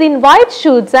boys in white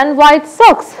shoes and white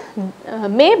socks.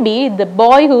 Maybe the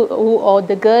boy who or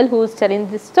the girl who is telling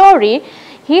this story,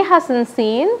 he hasn't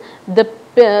seen the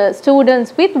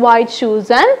students with white shoes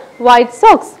and white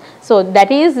socks. So that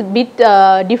is a bit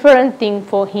different thing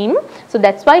for him. So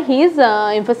that's why he is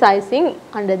emphasizing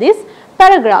under this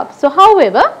paragraph. So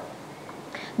however,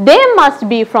 they must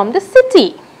be from the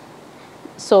city.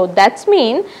 So that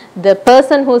means the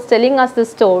person who is telling us the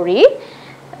story,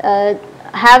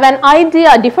 have an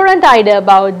idea, different idea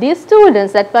about these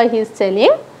students. That's why he is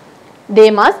telling they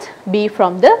must be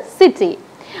from the city.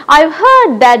 I've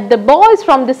heard that the boys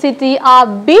from the city are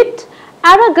a bit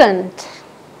arrogant.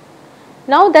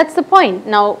 Now that's the point.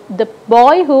 Now the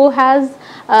boy who has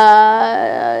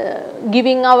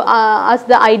giving us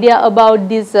the idea about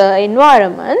this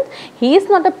environment, he is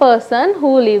not a person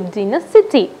who lived in a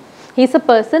city. He is a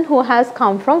person who has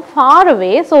come from far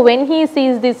away. So when he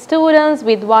sees these students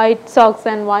with white socks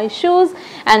and white shoes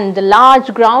and the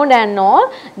large ground and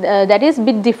all, that is a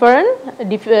bit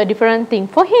different thing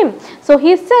for him. So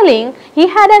he is telling he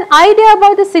had an idea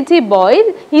about the city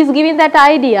boys. He is giving that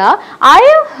idea. I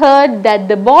have heard that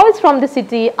the boys from the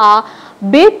city are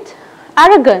bit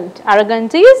arrogant.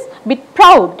 Arrogant is bit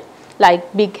proud, like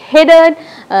big headed.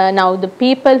 Now the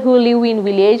people who live in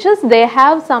villages, they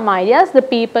have some ideas. The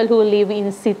people who live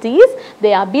in cities,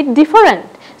 they are a bit different.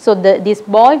 So this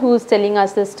boy who is telling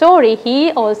us the story,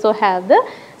 he also has the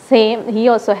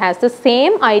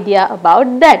same idea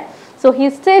about that. So he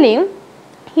is telling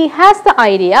he has the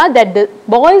idea that the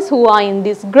boys who are in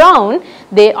this ground,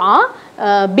 they are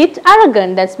a bit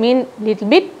arrogant. That means little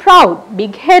bit proud,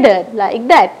 big headed, like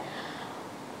that.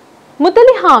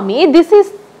 Muttalihami, this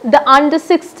is the under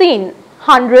 16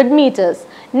 100 meters.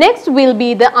 Next will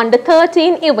be the under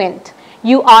 13 event.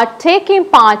 You are taking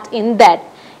part in that.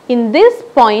 In this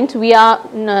point, we are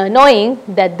knowing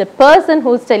that the person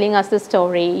who is telling us the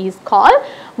story is called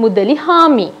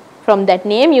Muttalihami. From that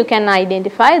name, you can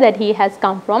identify that he has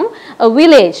come from a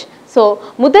village. So,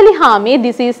 Muttalihami,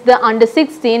 this is the under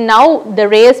 16. Now, the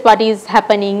race what is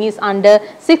happening is under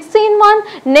 16 one.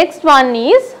 Next one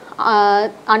is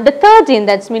under 13.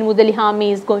 That means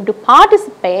Muttalihami is going to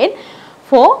participate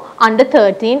for under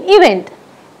 13 event.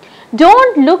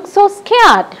 Don't look so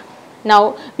scared.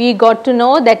 Now we got to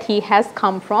know that he has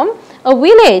come from a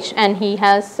village and he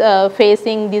has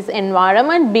facing this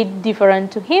environment bit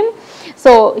different to him.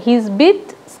 So he's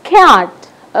bit scared,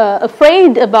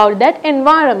 afraid about that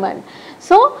environment.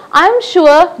 So I am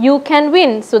sure you can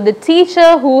win. So the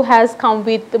teacher who has come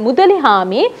with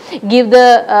Muttalihami give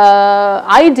the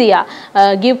idea,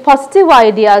 give positive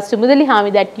ideas to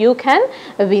Muttalihami that you can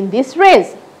win this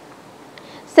race.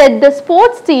 Said the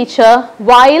sports teacher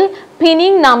while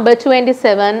pinning number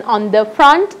 27 on the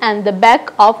front and the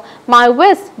back of my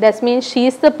vest. That means she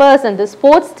is the person, the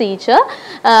sports teacher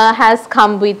has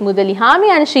come with Muttalihami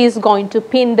and she is going to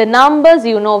pin the numbers.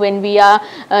 You know, when we are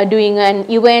doing an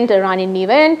event, a running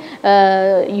event,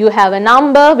 you have a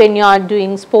number. When you are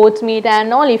doing sports meet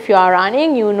and all, if you are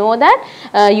running, you know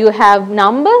that you have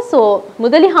numbers. So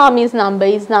Muttalihami's number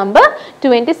is number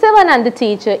 27 and the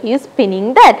teacher is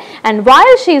pinning that. And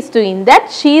while she is doing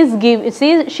that, she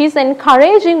is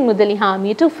encouraging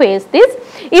Muttalihami to face this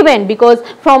event, because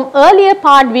from earlier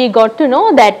part we got to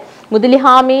know that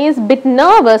Muttalihami is a bit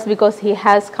nervous because he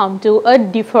has come to a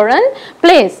different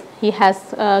place. He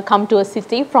has come to a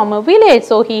city from a village,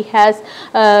 so he has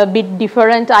a bit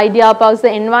different idea about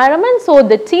the environment. So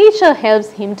the teacher helps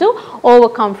him to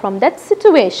overcome from that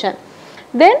situation.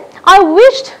 Then I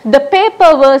wished the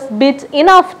paper was big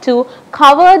enough to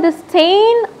cover the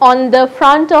stain on the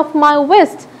front of my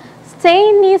vest.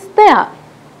 Stain is there.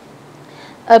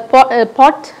 A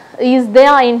pot is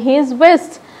there in his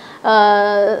vest.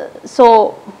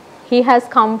 So he has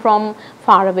come from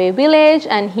faraway village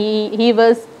and he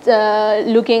was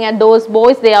looking at those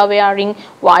boys. They are wearing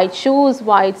white shoes,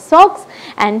 white socks,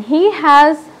 and he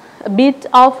has a bit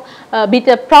of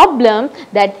a problem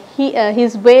that in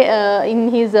his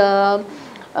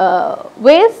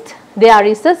waist there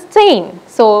is a stain.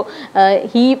 So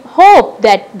he hoped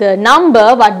that the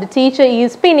number what the teacher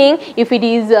is pinning, if it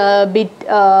is a bit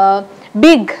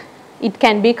big, it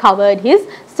can be covered his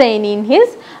stain in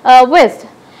his waist.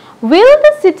 Will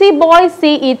the city boy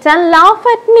see it and laugh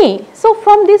at me? So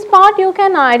from this part you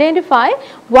can identify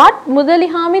what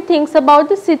Muttalihami thinks about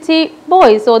the city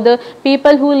boys or the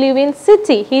people who live in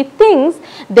city. He thinks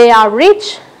they are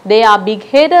rich, they are big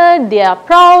headed, they are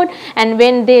proud, and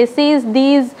when they see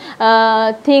these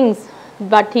things,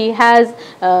 but he has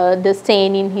the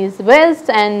stain in his vest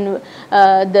and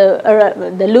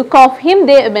the look of him,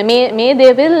 they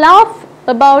will laugh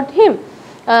about him.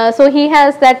 So he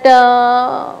has that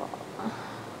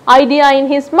idea in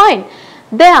his mind.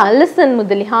 There, listen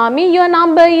Muttalihami, your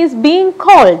number is being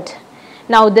called.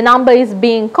 Now the number is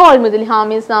being called,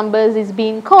 Muttalihami's numbers is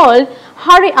being called.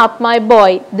 Hurry up my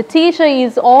boy. The teacher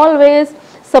is always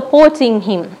supporting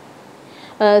him.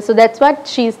 So that's what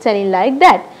she is telling like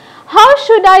that. How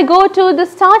should I go to the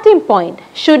starting point?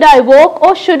 Should I walk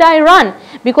or should I run?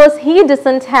 Because he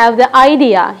doesn't have the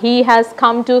idea. He has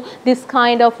come to this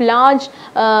kind of large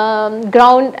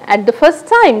ground at the first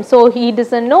time. So he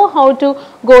doesn't know how to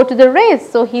go to the race.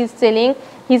 So he's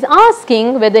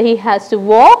asking whether he has to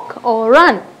walk or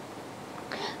run.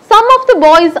 Some of the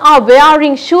boys are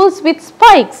wearing shoes with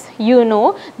spikes. You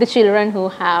know, the children who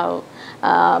have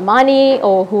money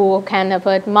or who can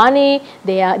afford money,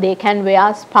 they can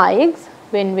wear spikes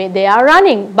when they are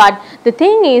running. But the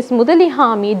thing is,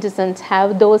 Mudalihami doesn't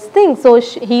have those things. So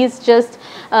he's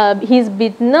a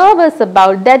bit nervous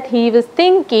about that. He was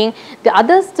thinking the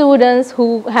other students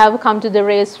who have come to the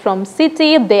race from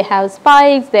city, they have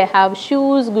spikes, they have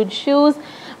shoes, good shoes,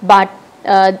 but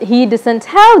he doesn't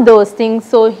have those things.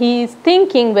 So he is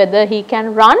thinking whether he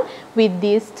can run with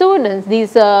these students,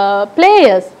 these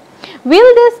players.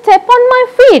 Will they step on my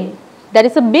feet? That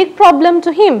is a big problem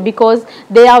to him because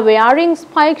they are wearing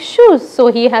spike shoes. So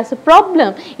he has a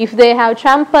problem. If they have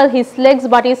trampled his legs,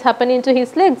 what is happening to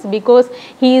his legs? Because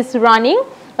he is running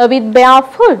with bare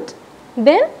foot.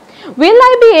 Then, will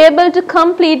I be able to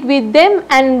complete with them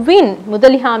and win?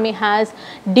 Mudalihami has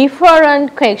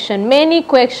different questions, many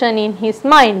questions in his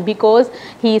mind because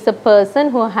he is a person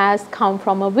who has come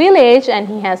from a village and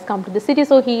he has come to the city.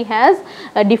 So he has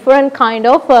a different kind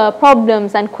of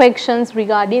problems and questions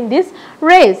regarding this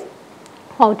race.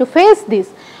 How to face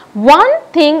this? One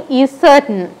thing is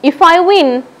certain, if I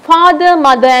win, father,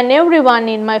 mother and everyone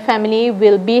in my family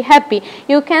will be happy.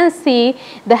 You can see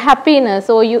the happiness,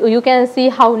 or you can see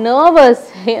how nervous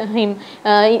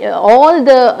all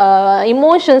the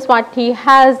emotions what he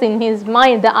has in his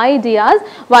mind, the ideas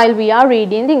while we are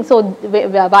reading things. So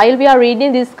while we are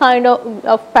reading this kind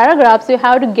of paragraphs, you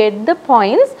have to get the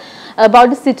points about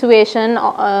the situation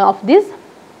of these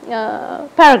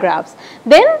paragraphs.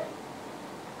 Then,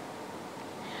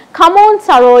 come on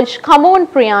Saroj, come on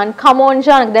Priyan, come on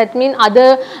Janak. That means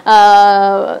other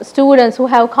students who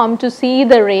have come to see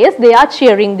the race, they are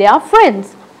cheering their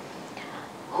friends.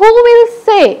 Who will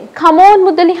say, come on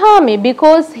Mudalihami,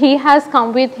 because he has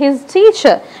come with his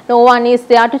teacher. No one is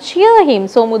there to cheer him.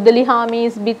 So Mudalihami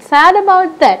is a bit sad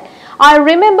about that. I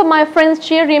remember my friends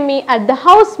cheering me at the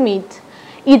house meet.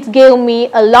 It gave me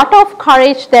a lot of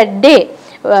courage that day.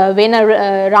 When a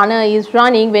runner is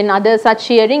running, when others are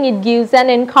cheering, it gives an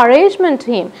encouragement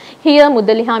to him. Here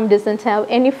Mudalihami doesn't have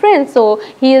any friends, so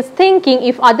he is thinking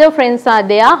if other friends are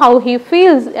there, how he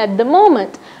feels at the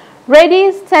moment.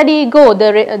 Ready, steady, go.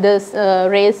 The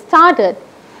race started.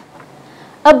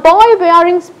 A boy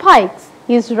wearing spikes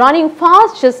is running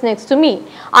fast just next to me.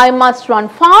 I must run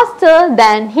faster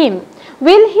than him.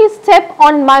 Will he step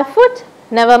on my foot?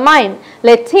 Never mind,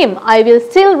 let him, I will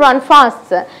still run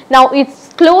faster. Now it's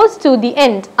close to the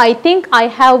end. I think I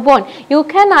have won. You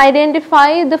can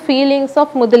identify the feelings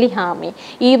of Mudalihami.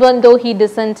 Even though he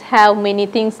doesn't have many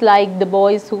things like the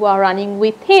boys who are running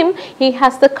with him, he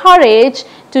has the courage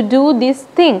to do this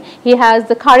thing. He has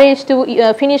the courage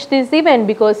to finish this event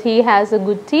because he has a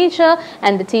good teacher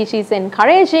and the teacher is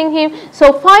encouraging him.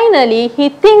 So finally, he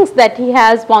thinks that he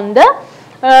has won the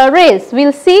race.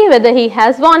 We'll see whether he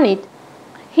has won it.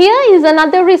 Here is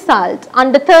another result.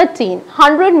 Under 13,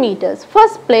 100 meters.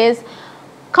 First place,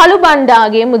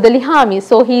 Kalubandage Mudalihami.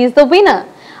 So he is the winner.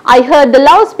 I heard the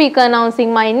loudspeaker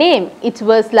announcing my name. It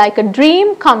was like a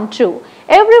dream come true.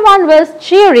 Everyone was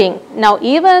cheering. Now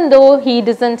even though he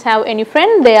doesn't have any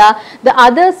friend there, the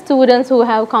other students who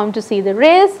have come to see the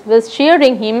race was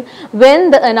cheering him when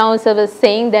the announcer was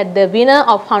saying that the winner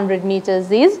of 100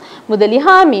 meters is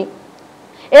Mudalihami.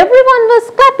 Everyone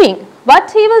was clapping.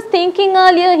 What he was thinking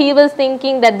earlier, he was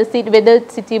thinking that whether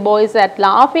city boys are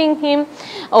laughing him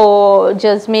or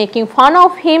just making fun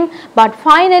of him, but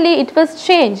finally it was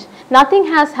changed. Nothing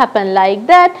has happened like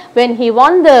that. When he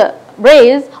won the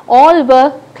race, all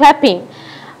were clapping.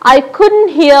 I couldn't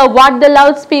hear what the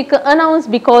loudspeaker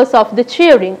announced because of the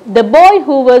cheering. The boy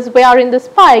who was wearing the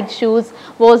spiked shoes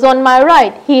was on my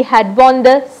right. He had won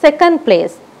the second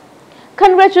place.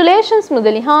 Congratulations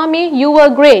Mudalihami, you were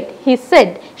great, he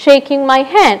said, shaking my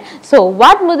hand. So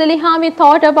what Mudalihami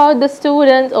thought about the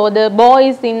students or the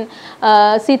boys in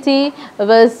city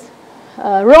was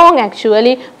wrong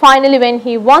actually. Finally when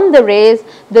he won the race,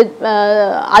 the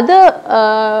other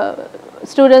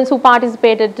students who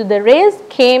participated to the race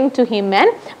came to him and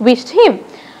wished him.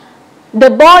 The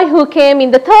boy who came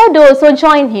in the third also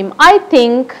joined him. I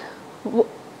think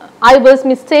I was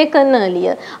mistaken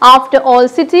earlier. After all,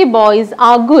 city boys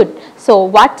are good. So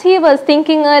what he was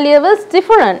thinking earlier was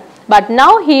different. But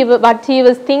now he's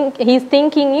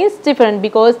thinking is different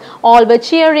because all were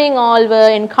cheering, all were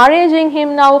encouraging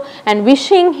him now and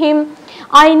wishing him.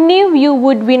 I knew you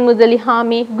would win,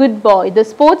 Mudalihami. Good boy, the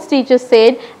sports teacher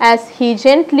said as he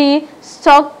gently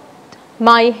stroked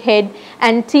my head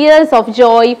and tears of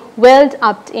joy welled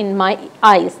up in my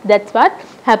eyes. That's what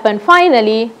happened.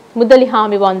 Finally,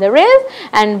 Mudalihami won the race,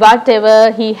 and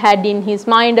whatever he had in his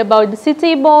mind about the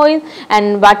city boys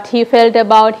and what he felt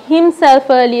about himself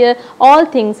earlier, all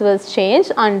things was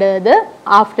changed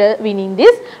after winning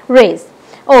this race.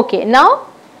 Okay, now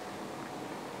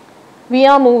we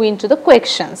are moving to the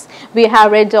questions. We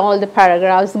have read all the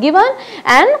paragraphs given,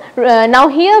 and now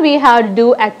here we have to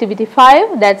do activity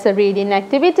 5, that's a reading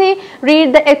activity.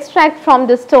 Read the extract from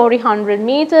the story 100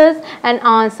 meters and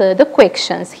answer the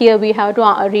questions. Here we have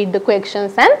to read the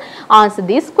questions and answer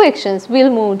these questions.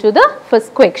 We'll move to the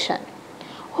first question.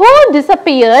 Who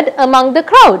disappeared among the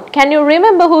crowd? Can you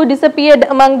remember who disappeared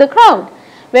among the crowd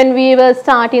when we were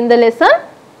starting the lesson?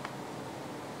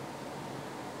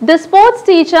 The sports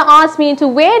teacher asked me to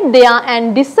wait there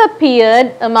and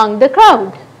disappeared among the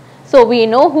crowd. So we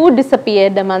know who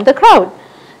disappeared among the crowd.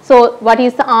 So what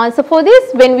is the answer for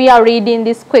this? When we are reading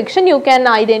this question, you can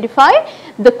identify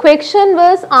the question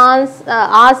was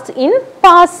asked in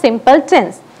past simple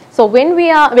tense. So when you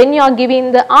are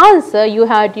giving the answer, you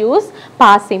have to use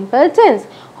past simple tense.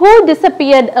 Who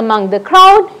disappeared among the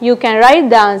crowd? You can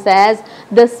write the answer as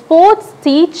the sports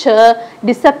teacher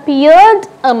disappeared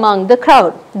among the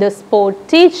crowd. The sports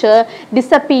teacher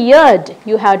disappeared.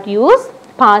 You have to use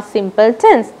past simple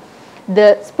tense.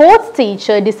 The sports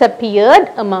teacher disappeared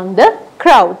among the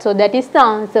crowd. So that is the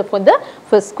answer for the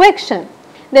first question.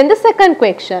 Then the second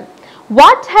question.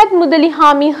 What had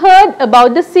Mudalihami heard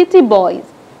about the city boys?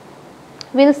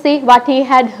 We'll see what he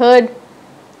had heard.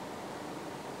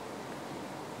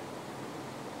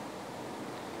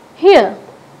 Here,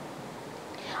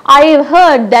 I have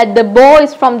heard that the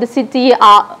boys from the city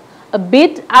are a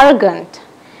bit arrogant.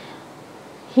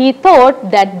 He thought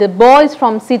that the boys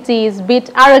from city is bit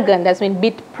arrogant, that's mean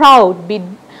bit proud,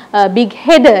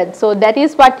 big-headed. So that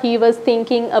is what he was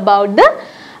thinking about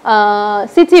the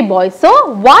city boys.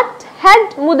 So what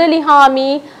had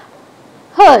Mudalihami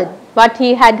heard? What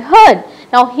he had heard.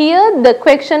 Now here the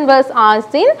question was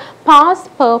asked in past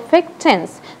perfect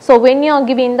tense. So when you are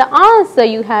giving the answer,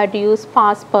 you have to use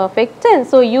past perfect tense.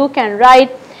 So you can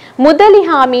write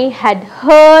Mudalihami had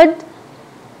heard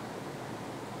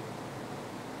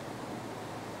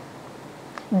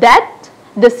that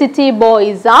the city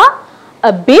boys are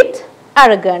a bit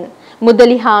arrogant.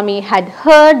 Mudalihami had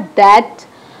heard that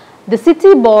the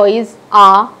city boys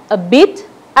are a bit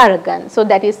arrogant. So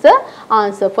that is the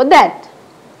answer for that.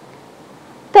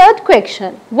 Third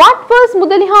question. What was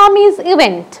Mudalihami's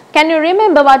event? Can you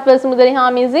remember what was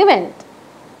Mudalihami's event?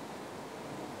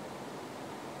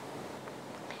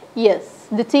 Yes,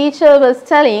 the teacher was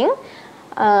telling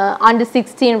under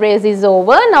 16 race is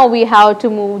over. Now we have to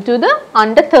move to the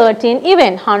under 13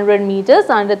 event, 100 meters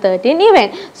under 13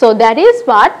 event. So that is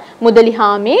what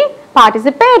Mudalihami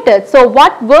participated. So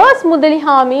what was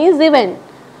Mudalihami's event?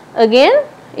 Again,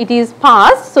 it is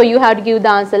past, so you have to give the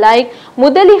answer like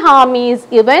Mudalihami's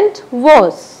event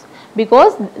was,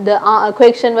 because the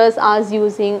question was asked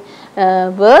using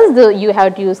was, you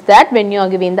have to use that when you are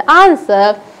giving the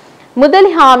answer.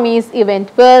 Mudalihami's event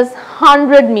was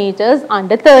 100 meters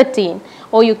under 13,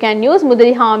 or you can use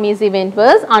Mudalihami's event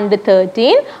was under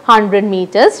 13 100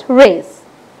 meters race.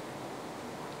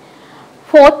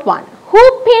 Fourth one.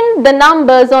 Who pinned the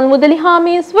numbers on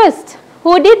Mudalihami's vest?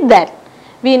 Who did that?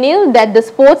 We knew that the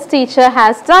sports teacher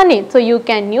has done it. So you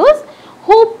can use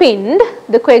who pinned.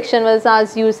 The question was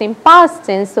asked using past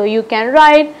tense. So you can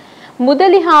write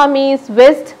Mudalihami's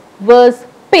vest was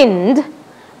pinned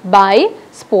by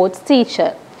sports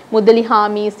teacher.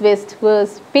 Mudalihami's vest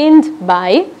was pinned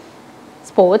by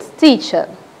sports teacher.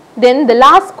 Then the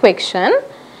last question.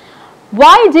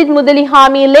 Why did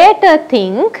Mudalihami later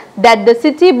think that the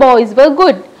city boys were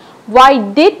good? Why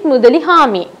did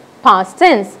Mudalihami? Past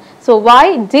tense. So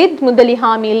why did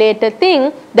Mudalihami later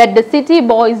think that the city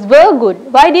boys were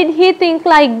good? Why did he think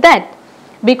like that?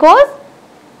 Because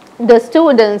the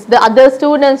other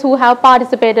students who have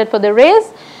participated for the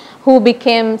race, who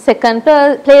became second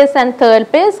place and third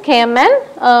place, came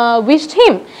and wished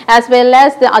him, as well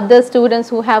as the other students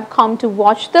who have come to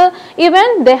watch the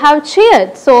event, they have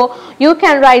cheered. So you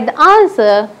can write the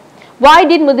answer. Why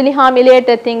did Mudalihami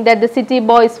later think that the city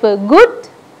boys were good?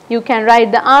 You can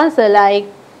write the answer like,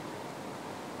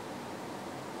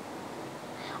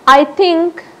 I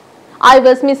think I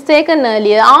was mistaken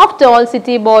earlier. After all,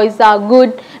 city boys are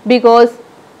good, because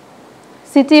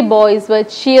city boys were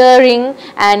cheering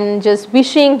and just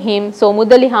wishing him. So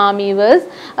Mudalihami was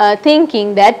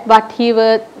thinking that what he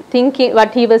was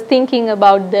thinking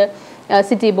about the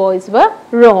city boys were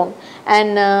wrong.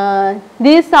 And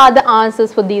these are the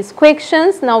answers for these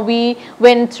questions. Now we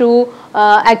went through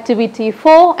activity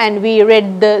 4 and we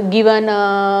read the given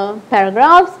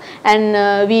paragraphs,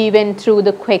 and we went through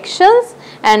the questions,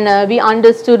 and we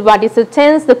understood what is the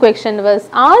tense the question was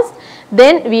asked.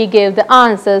 Then we gave the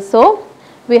answers. So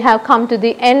we have come to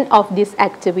the end of this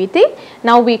activity.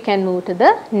 Now we can move to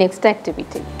the next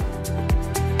activity.